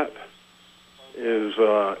truck cap is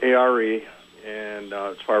ARE, and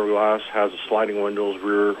it's fiberglass, has a sliding windows,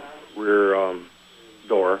 rear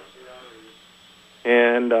door.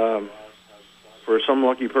 And for some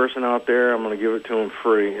lucky person out there, I'm going to give it to them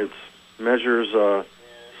free. It measures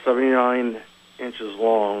 79 inches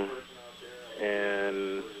long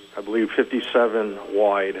and I believe 57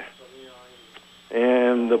 wide.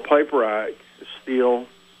 And the pipe rack is steel.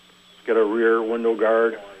 It's got a rear window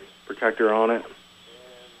guard protector on it.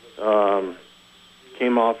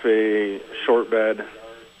 Came off a short bed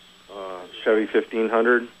Chevy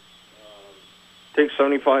 1500. Take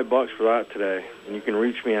 $75 for that today, and you can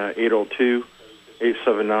reach me at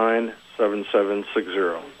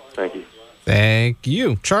 802-879-7760. Thank you. Thank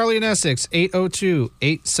you. Charlie in Essex,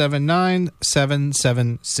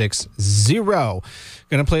 802-879-7760.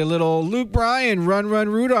 Going to play a little Luke Bryan, Run, Run,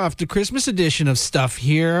 Rudolph, the Christmas edition of stuff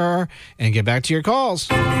here, and get back to your calls.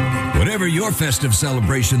 Whatever your festive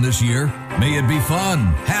celebration this year, may it be fun,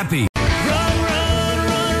 happy.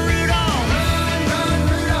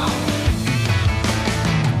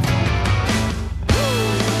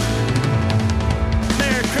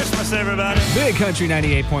 Everybody. Big Country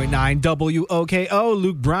 98.9 WOKO.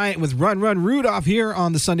 Luke Bryant with Run Run Rudolph here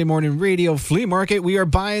on the Sunday Morning Radio Flea Market. We are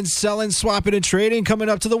buying, selling, swapping, and trading, coming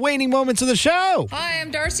up to the waning moments of the show. Hi, I'm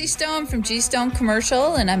Darcy Stone from G Stone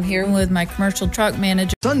Commercial, and I'm here with my commercial truck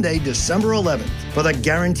manager. Sunday, December 11th, for the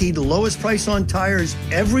guaranteed lowest price on tires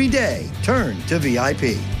every day. Turn to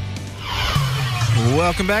VIP.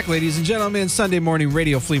 Welcome back, ladies and gentlemen. Sunday Morning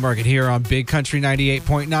Radio Flea Market here on Big Country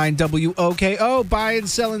 98.9 WOKO. Buying,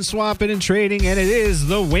 selling, swapping, and trading, and it is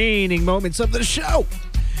the waning moments of the show.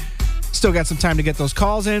 Still got some time to get those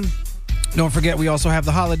calls in. Don't forget, we also have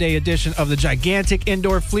the holiday edition of the gigantic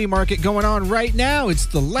indoor flea market going on right now. It's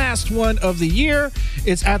the last one of the year.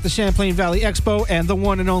 It's at the Champlain Valley Expo, and the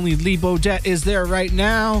one and only Lee Bodette is there right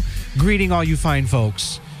now, greeting all you fine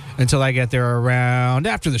folks until I get there around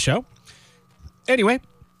after the show. Anyway,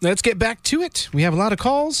 let's get back to it. We have a lot of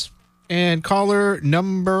calls, and caller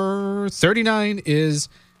number 39 is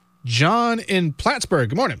John in Plattsburgh.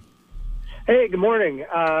 Good morning. Hey, good morning.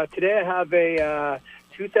 Today I have a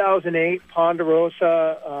 2008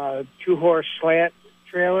 Ponderosa two-horse slant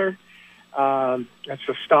trailer. That's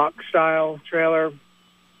a stock style trailer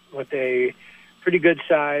with a pretty good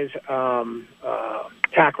size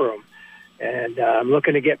tack room, and I'm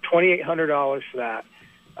looking to get $2,800 for that.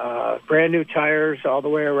 Brand new tires all the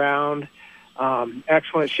way around.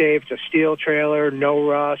 Excellent shape. It's a steel trailer, no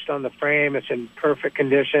rust on the frame. It's in perfect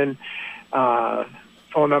condition. Phone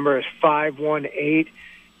number is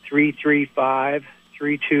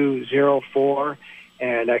 518-335-3204.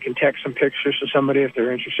 And I can text some pictures to somebody if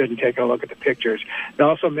they're interested in taking a look at the pictures. They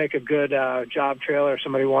also make a good job trailer if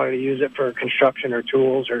somebody wanted to use it for construction or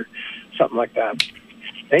tools or something like that.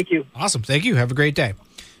 Thank you. Awesome. Thank you. Have a great day.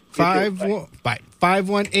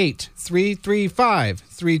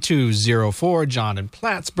 518-335-3204. John in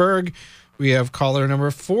Plattsburgh. We have caller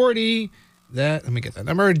number 40. Let me get that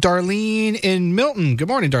number. Darlene in Milton. Good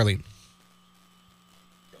morning, Darlene.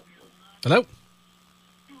 Hello.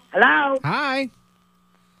 Hello. Hi.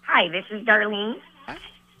 Hi, this is Darlene.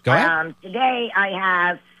 Go ahead. Today I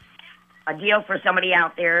have a deal for somebody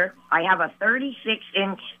out there. I have a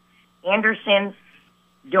 36-inch Anderson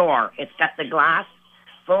door. It's got the glass,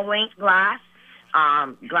 full-length glass.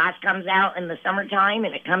 Glass comes out in the summertime,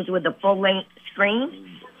 and it comes with a full-length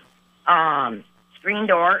screen. Screen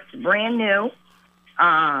door. It's brand new.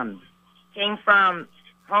 Came from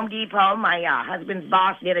Home Depot. My husband's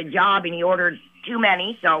boss did a job, and he ordered too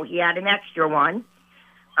many, so he had an extra one.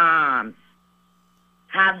 Have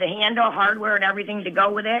the handle, hardware, and everything to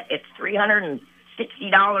go with it. It's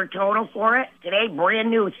 $360 total for it. Today,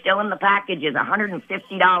 brand new, still in the package, is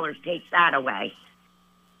 $150. Takes that away.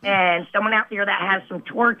 And someone out there that has some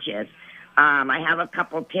torches. I have a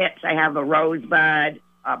couple tips. I have a rosebud,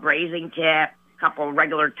 a brazing tip, a couple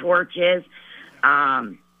regular torches,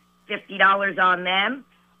 $50 on them.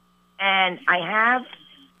 And I have,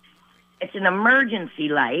 it's an emergency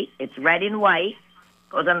light. It's red and white.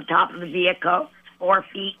 Goes on the top of the vehicle. 4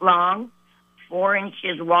 feet long, 4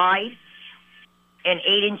 inches wide, and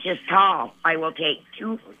 8 inches tall. I will take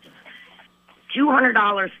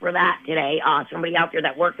 $200 for that today. Somebody out there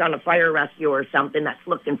that worked on a fire rescue or something that's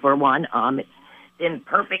looking for one. It's in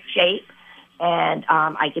perfect shape, and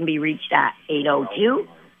I can be reached at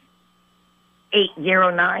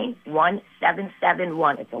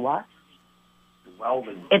 802-809-1771. It's a what?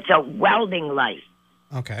 Welding. It's a welding light.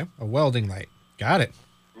 Okay, a welding light. Got it.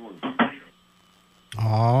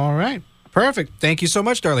 All right. Perfect. Thank you so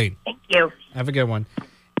much, Darlene. Thank you. Have a good one.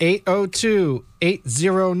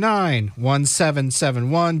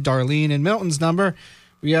 802-809-1771. Darlene in Milton's number.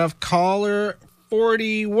 We have caller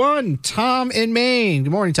 41, Tom in Maine.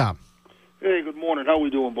 Good morning, Tom. Hey, good morning. How we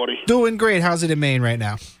doing, buddy? Doing great. How's it in Maine right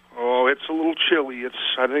now? Oh, it's a little chilly.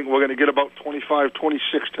 I think we're going to get about 25,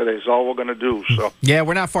 26 today is all we're going to do. So Yeah,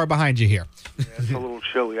 we're not far behind you here. it's a little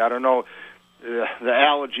chilly. I don't know. The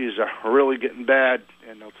allergies are really getting bad,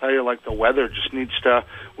 and I'll tell you, like, the weather just needs to.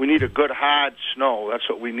 We need a good hard snow. That's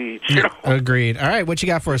what we need. You know? Agreed. All right, what you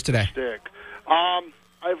got for us today?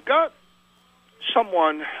 I've got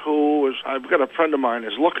I've got a friend of mine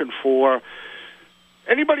is looking for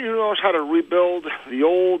anybody who knows how to rebuild the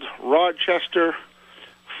old Rochester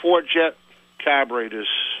four-jet carburetors.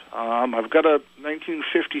 I've got a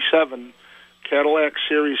 1957 Cadillac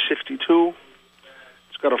Series 62.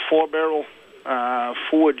 It's got a four-barrel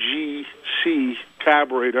 4GC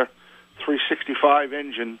carburetor, 365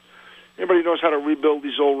 engine. Anybody knows how to rebuild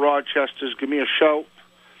these old Rochesters, give me a shout.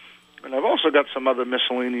 And I've also got some other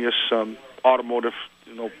miscellaneous automotive,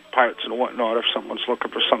 parts and whatnot if someone's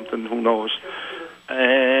looking for something, who knows.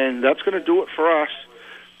 And that's going to do it for us.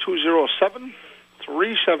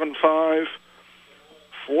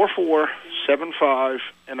 207-375-4475.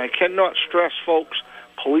 And I cannot stress, folks,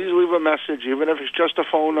 please leave a message, even if it's just a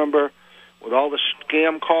phone number. With all the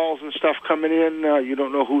scam calls and stuff coming in, you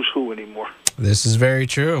don't know who's who anymore. This is very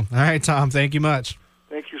true. All right, Tom, thank you much.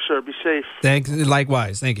 Thank you, sir. Be safe.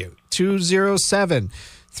 Likewise. Thank you.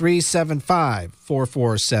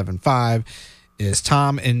 207-375-4475 is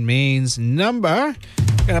Tom in Maine's number.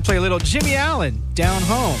 Going to play a little Jimmy Allen, Down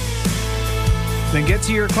Home. Then get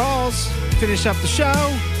to your calls. Finish up the show.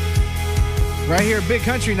 Right here at Big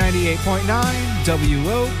Country 98.9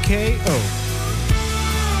 WOKO.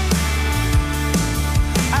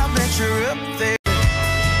 I bet you're up there.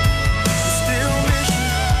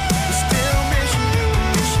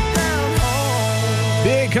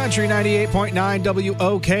 Big Country 98.9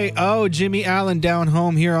 WOKO. Jimmy Allen Down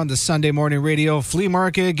Home here on the Sunday Morning Radio Flea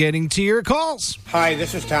Market, getting to your calls. Hi,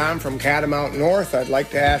 this is Tom from Catamount North. I'd like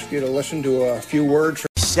to ask you to listen to a few words.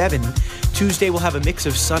 7. Tuesday will have a mix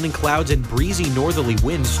of sun and clouds and breezy northerly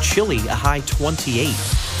winds, chilly, a high 28.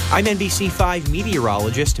 I'm NBC 5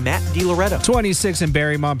 meteorologist Matt DiLoretto. 26 in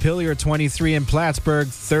Barry, Montpelier, 23 in Plattsburgh,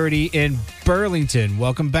 30 in Burlington.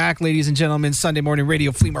 Welcome back, ladies and gentlemen. Sunday Morning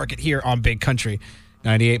Radio Flea Market here on Big Country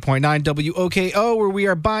 98.9 WOKO, where we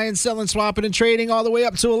are buying, selling, swapping, and trading all the way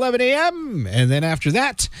up to 11 a.m. And then after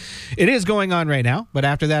that, it is going on right now, but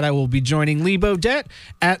after that, I will be joining Lee Bodette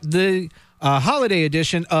at the holiday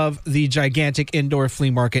edition of the gigantic indoor flea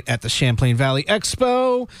market at the Champlain Valley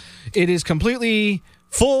Expo. It is completely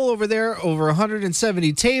full over there, over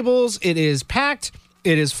 170 tables. It is packed.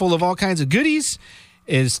 It is full of all kinds of goodies.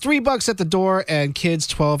 It is $3 at the door, and kids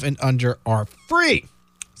 12 and under are free.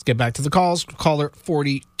 Let's get back to the calls. Caller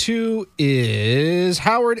 42 is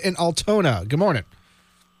Howard in Altona. Good morning.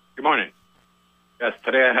 Good morning. Yes,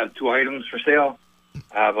 today I have two items for sale.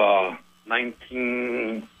 I have a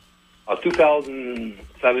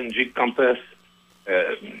 2007 Jeep Compass,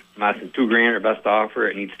 lasting $2,000 or best offer.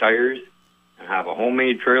 It needs tires. And I have a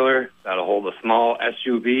homemade trailer that'll hold a small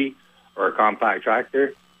SUV or a compact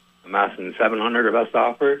tractor. I'm asking $700 or best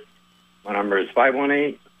offer. My number is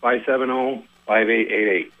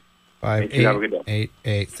 518-570-5888.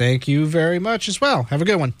 5888. Thank you very much as well. Have a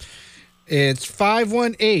good one. It's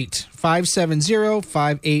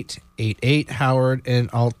 518-570-5888. Howard in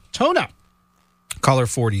Altona. Caller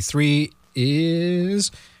 43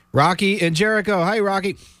 is Rocky in Jericho. Hi,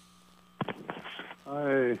 Rocky.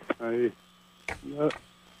 Hi. I got a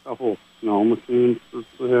couple snow machines for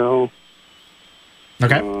sale.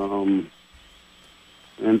 Okay.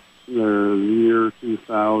 And they're year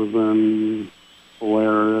 2000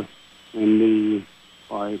 Polaris Indy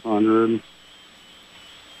 500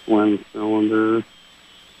 twin cylinder.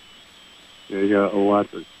 They got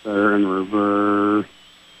electric start and reverse.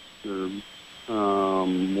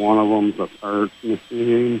 One of them's a parts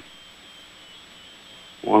machine.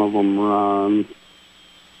 One of them runs.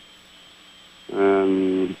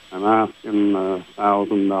 And I'm asking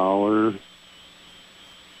 $1,000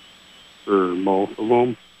 for both of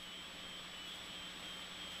them.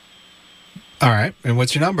 All right. And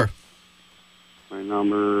what's your number? My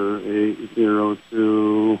number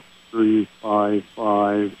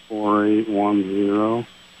 802-355-4810.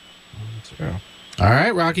 All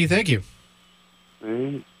right, Rocky, thank you.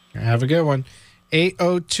 Okay. Have a good one.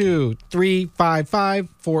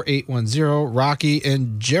 802-355-4810. Rocky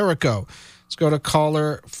in Jericho. Let's go to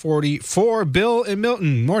caller 44, Bill in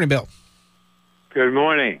Milton. Morning, Bill. Good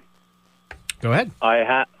morning. Go ahead.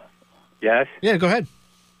 Yes? Yeah, go ahead.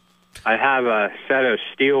 I have a set of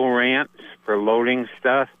steel ramps for loading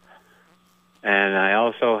stuff. And I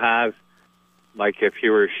also have, like if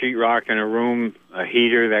you were sheetrocking a room, a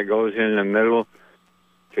heater that goes in the middle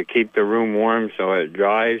to keep the room warm so it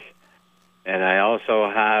dries. And I also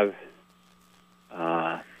have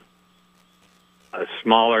a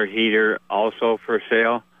smaller heater also for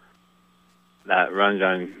sale that runs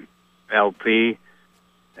on LP.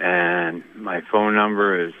 And my phone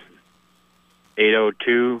number is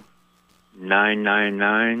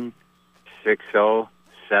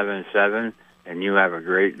 802-999-6077. And you have a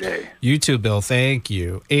great day. You too, Bill. Thank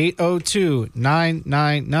you.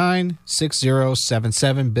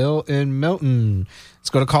 802-999-6077. Bill in Milton. Let's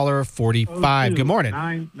go to caller 45. Good morning.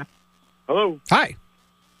 Hello. Hi.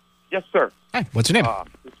 Yes, sir. Hi. What's your name?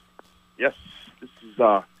 Yes, this is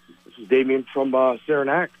Damien from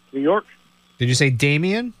Saranac, New York. Did you say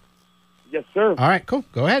Damien? Yes, sir. All right, cool.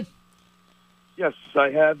 Go ahead. Yes,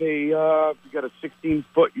 I have we got a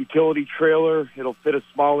 16-foot utility trailer. It'll fit a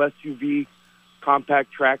small SUV,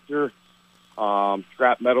 compact tractor,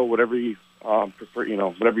 scrap metal, whatever you prefer.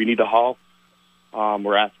 Whatever you need to haul.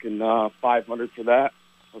 We're asking $500 for that.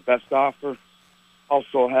 Our best offer.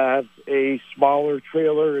 Also have a smaller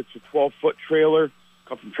trailer. It's a 12-foot trailer.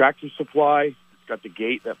 Comes from Tractor Supply. It's got the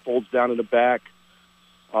gate that folds down in the back.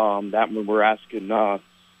 That one we're asking $350.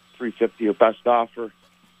 Our best offer.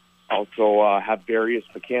 Also have various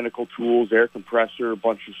mechanical tools, air compressor, a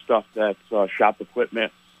bunch of stuff that's shop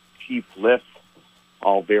equipment, cheap lift,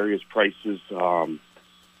 all various prices, all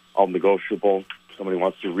negotiable. Somebody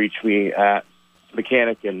wants to reach me at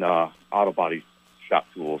mechanic and auto body shop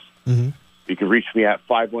tools. Mm-hmm. You can reach me at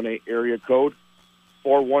 518 area code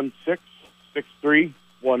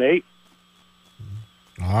 416-6318.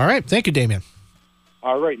 All right. Thank you, Damien.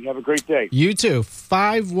 All right. And have a great day. You too.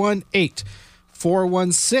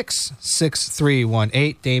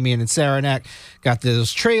 518-416-6318. Damien and Saranac got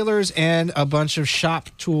those trailers and a bunch of shop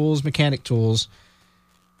tools, mechanic tools,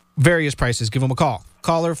 various prices. Give them a call.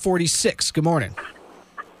 Caller 46. Good morning.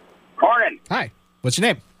 Morning. Hi. What's your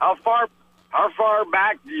name? How far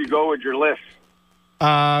back do you go with your list?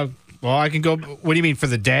 Well, I can go. What do you mean, for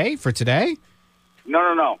the day? For today?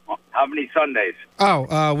 No. How many Sundays?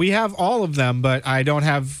 Oh, we have all of them, but I don't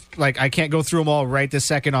have, I can't go through them all right this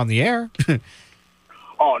second on the air.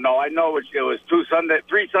 Oh, no, I know it was 3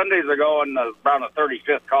 Sundays ago and around the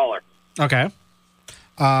 35th caller. Okay.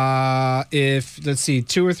 If, let's see,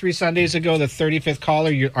 2 or 3 Sundays ago, the 35th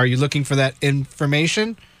caller, are you looking for that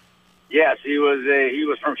information? Yes, he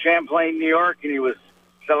was from Champlain, New York, and he was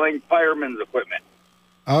selling fireman's equipment.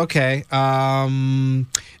 Okay.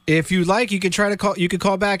 If you like, you could try to call. You could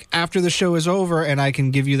call back after the show is over, and I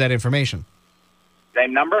can give you that information.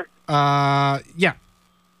 Same number? Yeah.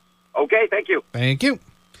 Okay, thank you. Thank you.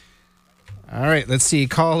 All right, let's see.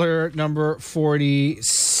 Caller number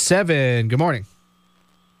 47. Good morning.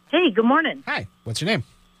 Hey, good morning. Hi. What's your name?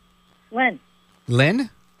 Lynn. Lynn?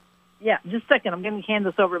 Yeah, just a second. I'm going to hand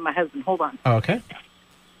this over to my husband. Hold on. Oh, okay.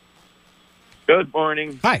 Good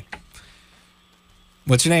morning. Hi.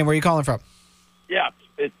 What's your name? Where are you calling from? Yeah,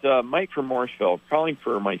 it's Mike from Morrisville, calling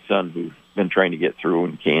for my son who's been trying to get through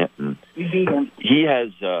and can't. And he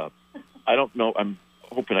has, I don't know, I'm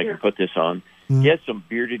hoping I can put this on. He has some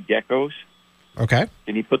bearded geckos. Okay.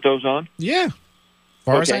 Can he put those on? Yeah. As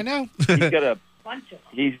far as I know. He's got a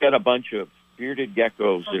bunch of bearded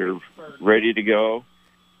geckos that are ready to go.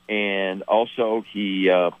 And also he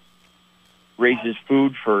raises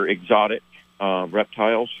food for exotic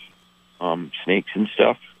reptiles, snakes and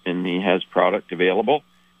stuff, and he has product available.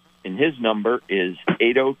 And his number is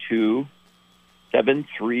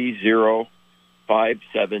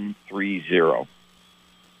 802-730-5730.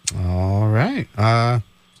 All right.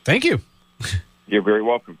 Thank you. You're very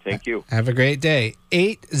welcome. Thank you. Have a great day.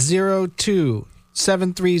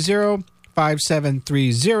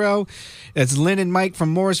 802-730-5730. That's Lynn and Mike from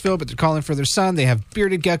Morrisville, but they're calling for their son. They have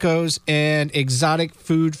bearded geckos and exotic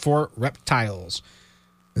food for reptiles.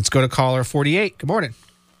 Let's go to caller 48. Good morning.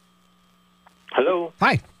 Hello.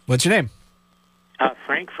 Hi. What's your name?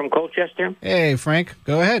 Frank from Colchester. Hey, Frank.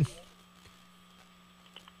 Go ahead.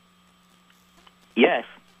 Yes.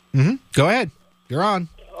 Mm-hmm. Go ahead. You're on.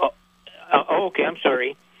 Okay, I'm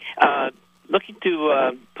sorry. looking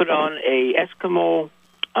to put on a Eskimo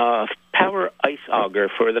power ice auger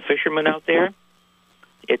for the fishermen out there.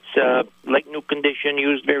 It's like new condition,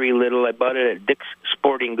 used very little. I bought it at Dick's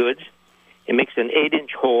Sporting Goods. It makes an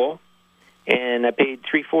 8-inch hole, and I paid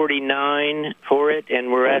 $349 for it,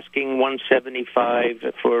 and we're asking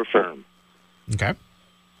 $175 for firm. Okay.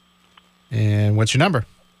 And what's your number?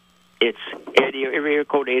 It's area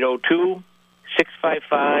code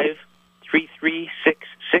 802-655-3366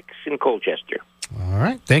 in Colchester. All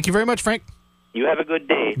right. Thank you very much, Frank. You have a good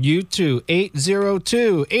day. You too.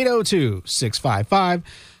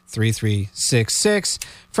 802-802-655-3366.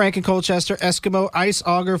 Frank in Colchester, Eskimo Ice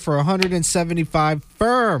Auger for $175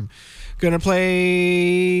 firm. Going to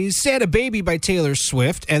play Santa Baby by Taylor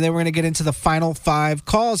Swift, and then we're going to get into the final 5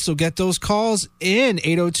 calls. So get those calls in.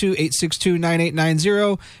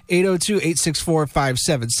 802-862-9890,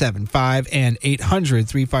 802-864-5775, and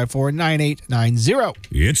 800-354-9890.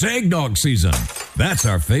 It's eggnog season. That's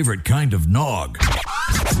our favorite kind of nog.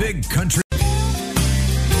 Big Country.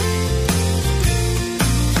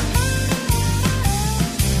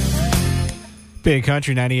 Big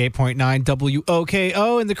Country 98.9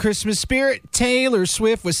 WOKO in the Christmas spirit. Taylor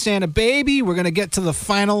Swift with Santa Baby. We're going to get to the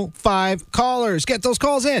final 5 callers. Get those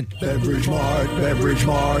calls in. Beverage Mart,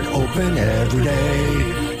 open every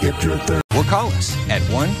day. Get your third. Or call us at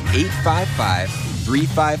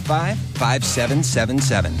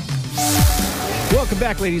 1-855-355-5777. Welcome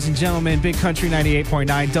back, ladies and gentlemen. Big Country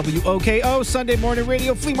 98.9 WOKO Sunday morning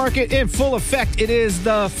radio flea market in full effect. It is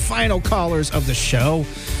the final callers of the show.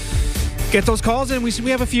 Get those calls in. We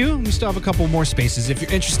have a few. We still have a couple more spaces if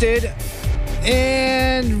you're interested.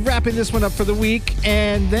 And wrapping this one up for the week,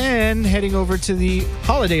 and then heading over to the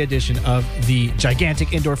holiday edition of the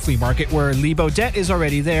gigantic indoor flea market, where Lee Bodette is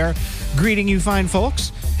already there, greeting you fine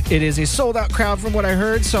folks. It is a sold-out crowd from what I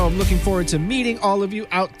heard, so I'm looking forward to meeting all of you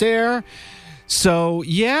out there. So,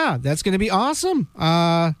 yeah, that's going to be awesome.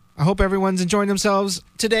 I hope everyone's enjoying themselves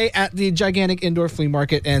today at the gigantic indoor flea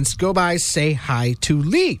market. And go by, say hi to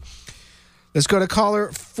Lee. Let's go to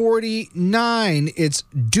caller 49. It's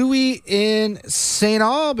Dewey in St.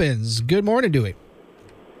 Albans. Good morning, Dewey.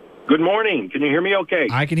 Good morning. Can you hear me okay?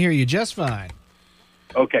 I can hear you just fine.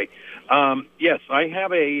 Okay. Yes, I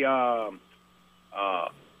have a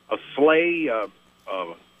sleigh,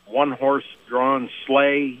 one-horse drawn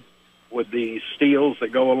sleigh with the steels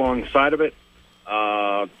that go alongside of it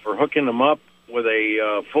for hooking them up with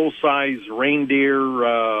a full-size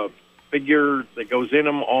reindeer figure that goes in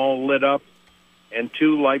them, all lit up, and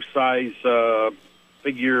 2 life-size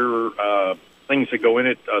figure things that go in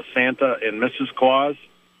it, Santa and Mrs. Claus,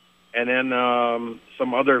 and then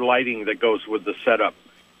some other lighting that goes with the setup.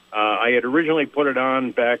 I had originally put it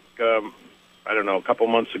on back, a couple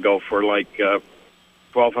months ago for like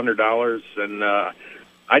 $1,200, and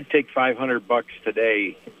I'd take $500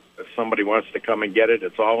 today if somebody wants to come and get it.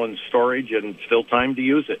 It's all in storage and still time to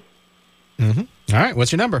use it. Mm-hmm. All right,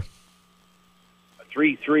 what's your number?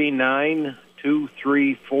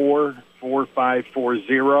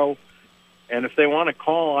 339-234-4540. And if they want to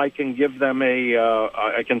call, I can give them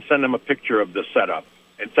I can send them a picture of the setup.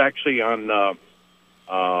 It's actually on,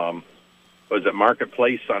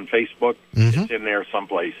 Marketplace on Facebook? Mm-hmm. It's in there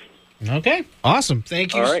someplace. Okay, awesome.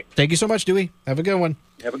 Thank you. All right. Thank you so much, Dewey. Have a good one.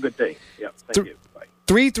 Have a good day. Yeah, thank you. Bye.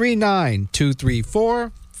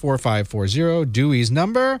 339-234-4540, Dewey's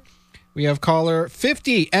number. We have caller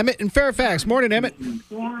 50, Emmett in Fairfax. Morning, Emmett. Good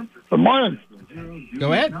morning.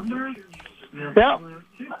 Go ahead. Yeah.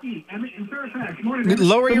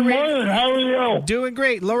 Lower your radio. Morning. How are you? Doing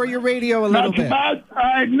great. Lower your radio a little bit. Not too bad.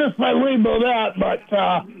 I missed my lead of that, but...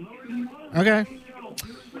 Okay.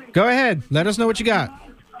 Go ahead. Let us know what you got.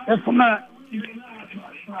 Just a minute.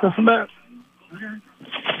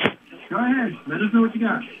 Go ahead. Let us know what you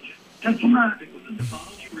got. Just a minute.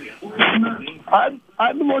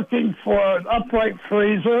 I'm looking for an upright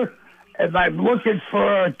freezer, and I'm looking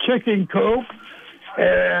for a chicken coop,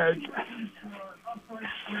 and...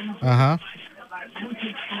 Uh-huh.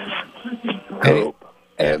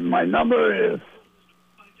 And my number is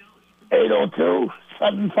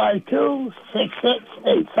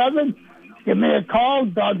 802-752-6687. Give me a call.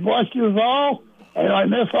 God bless you all, and I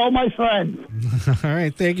miss all my friends. All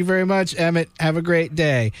right. Thank you very much, Emmett. Have a great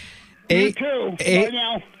day. You too. Bye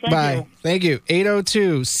now. Thank you. Thank you.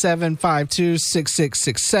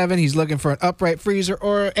 802-752-6667. He's looking for an upright freezer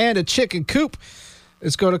and a chicken coop.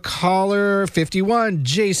 Let's go to caller 51,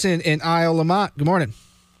 Jason in Isle Lamont. Good morning.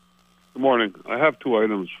 Good morning. I have 2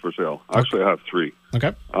 items for sale. Actually, I have 3.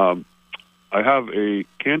 Okay. I have a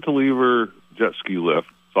cantilever jet ski lift.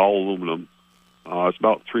 It's all aluminum. It's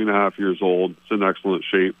about 3.5 years old. It's in excellent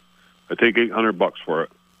shape. I take $800 for it.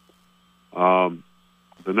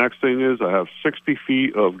 The next thing is I have 60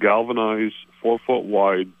 feet of galvanized 4-foot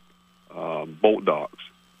wide boat docks.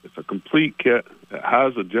 It's a complete kit. It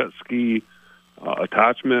has a jet ski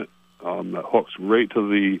attachment that hooks right to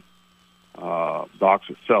the docks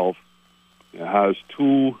itself. It has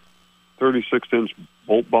two 36-inch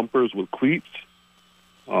boat bumpers with cleats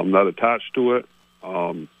that attach to it.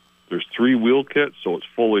 There's 3 wheel kits, so it's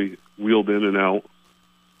fully wheeled in and out.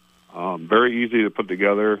 Very easy to put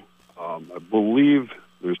together. I believe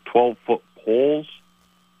there's 12-foot poles,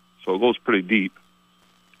 so it goes pretty deep.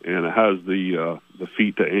 And it has the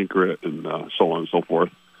feet to anchor it and so on and so forth.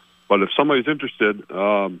 But if somebody's interested,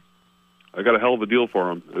 I got a hell of a deal for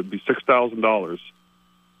them. It'd be $6,000.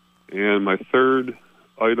 And my third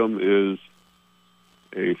item is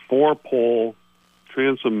a 4-pole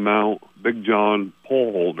transom mount Big John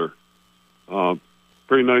pole holder.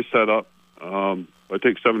 Pretty nice setup. I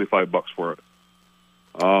take $75 for it.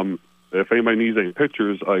 If anybody needs any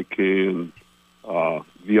pictures, I can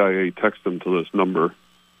VIA text them to this number.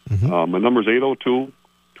 My number is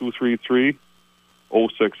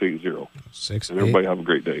 802-233-0680. And everybody have a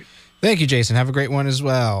great day. Thank you, Jason. Have a great one as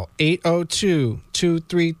well.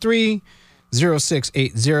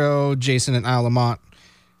 802-233-0680. Jason in Isle Lamont.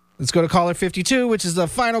 Let's go to caller 52, which is the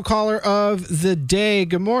final caller of the day.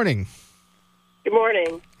 Good morning. Good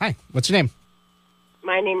morning. Hi. What's your name?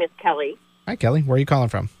 My name is Kelly. Hi, Kelly. Where are you calling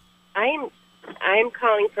from? I'm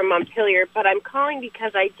calling from Montpelier, but I'm calling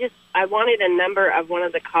because I wanted a number of one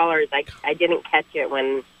of the callers. I didn't catch it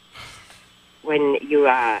when you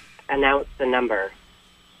announced the number.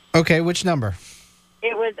 Okay, which number?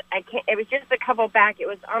 It was just a couple back. It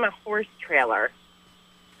was on a horse trailer.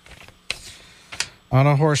 On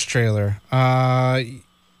a horse trailer.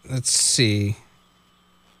 Let's see.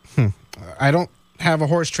 I don't have a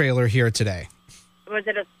horse trailer here today. Was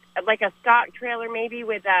it like a stock trailer maybe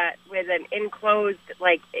with an enclosed,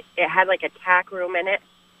 like it had like a tack room in it?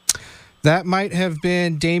 That might have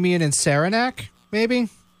been Damien and Saranac, maybe?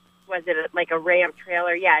 Was it like a ramp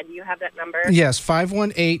trailer? Yeah, do you have that number? Yes,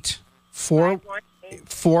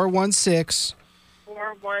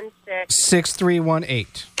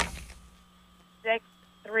 518-416-6318.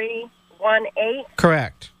 6318.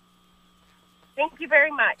 Correct. Thank you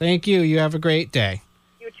very much. Thank you. You have a great day.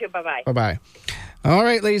 You too. Bye-bye. Bye-bye. All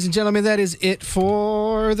right, ladies and gentlemen, that is it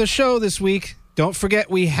for the show this week. Don't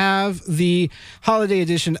forget, we have the holiday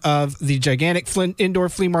edition of the gigantic Flint Indoor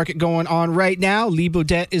Flea Market going on right now. Lee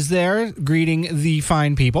Baudet is there greeting the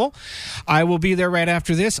fine people. I will be there right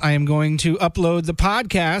after this. I am going to upload the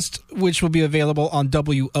podcast, which will be available on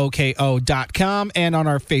WOKO.com and on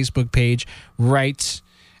our Facebook page right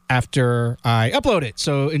after I upload it.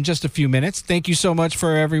 So in just a few minutes. Thank you so much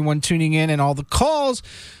for everyone tuning in and all the calls.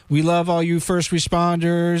 We love all you first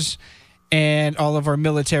responders and all of our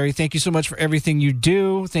military. Thank you so much for everything you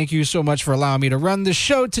do. Thank you so much for allowing me to run the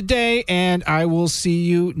show today, and I will see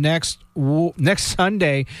you next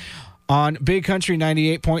Sunday on Big Country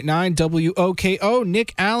 98.9 WOKO.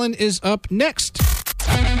 Nick Allen is up next.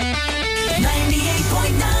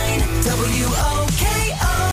 98.9 WOKO.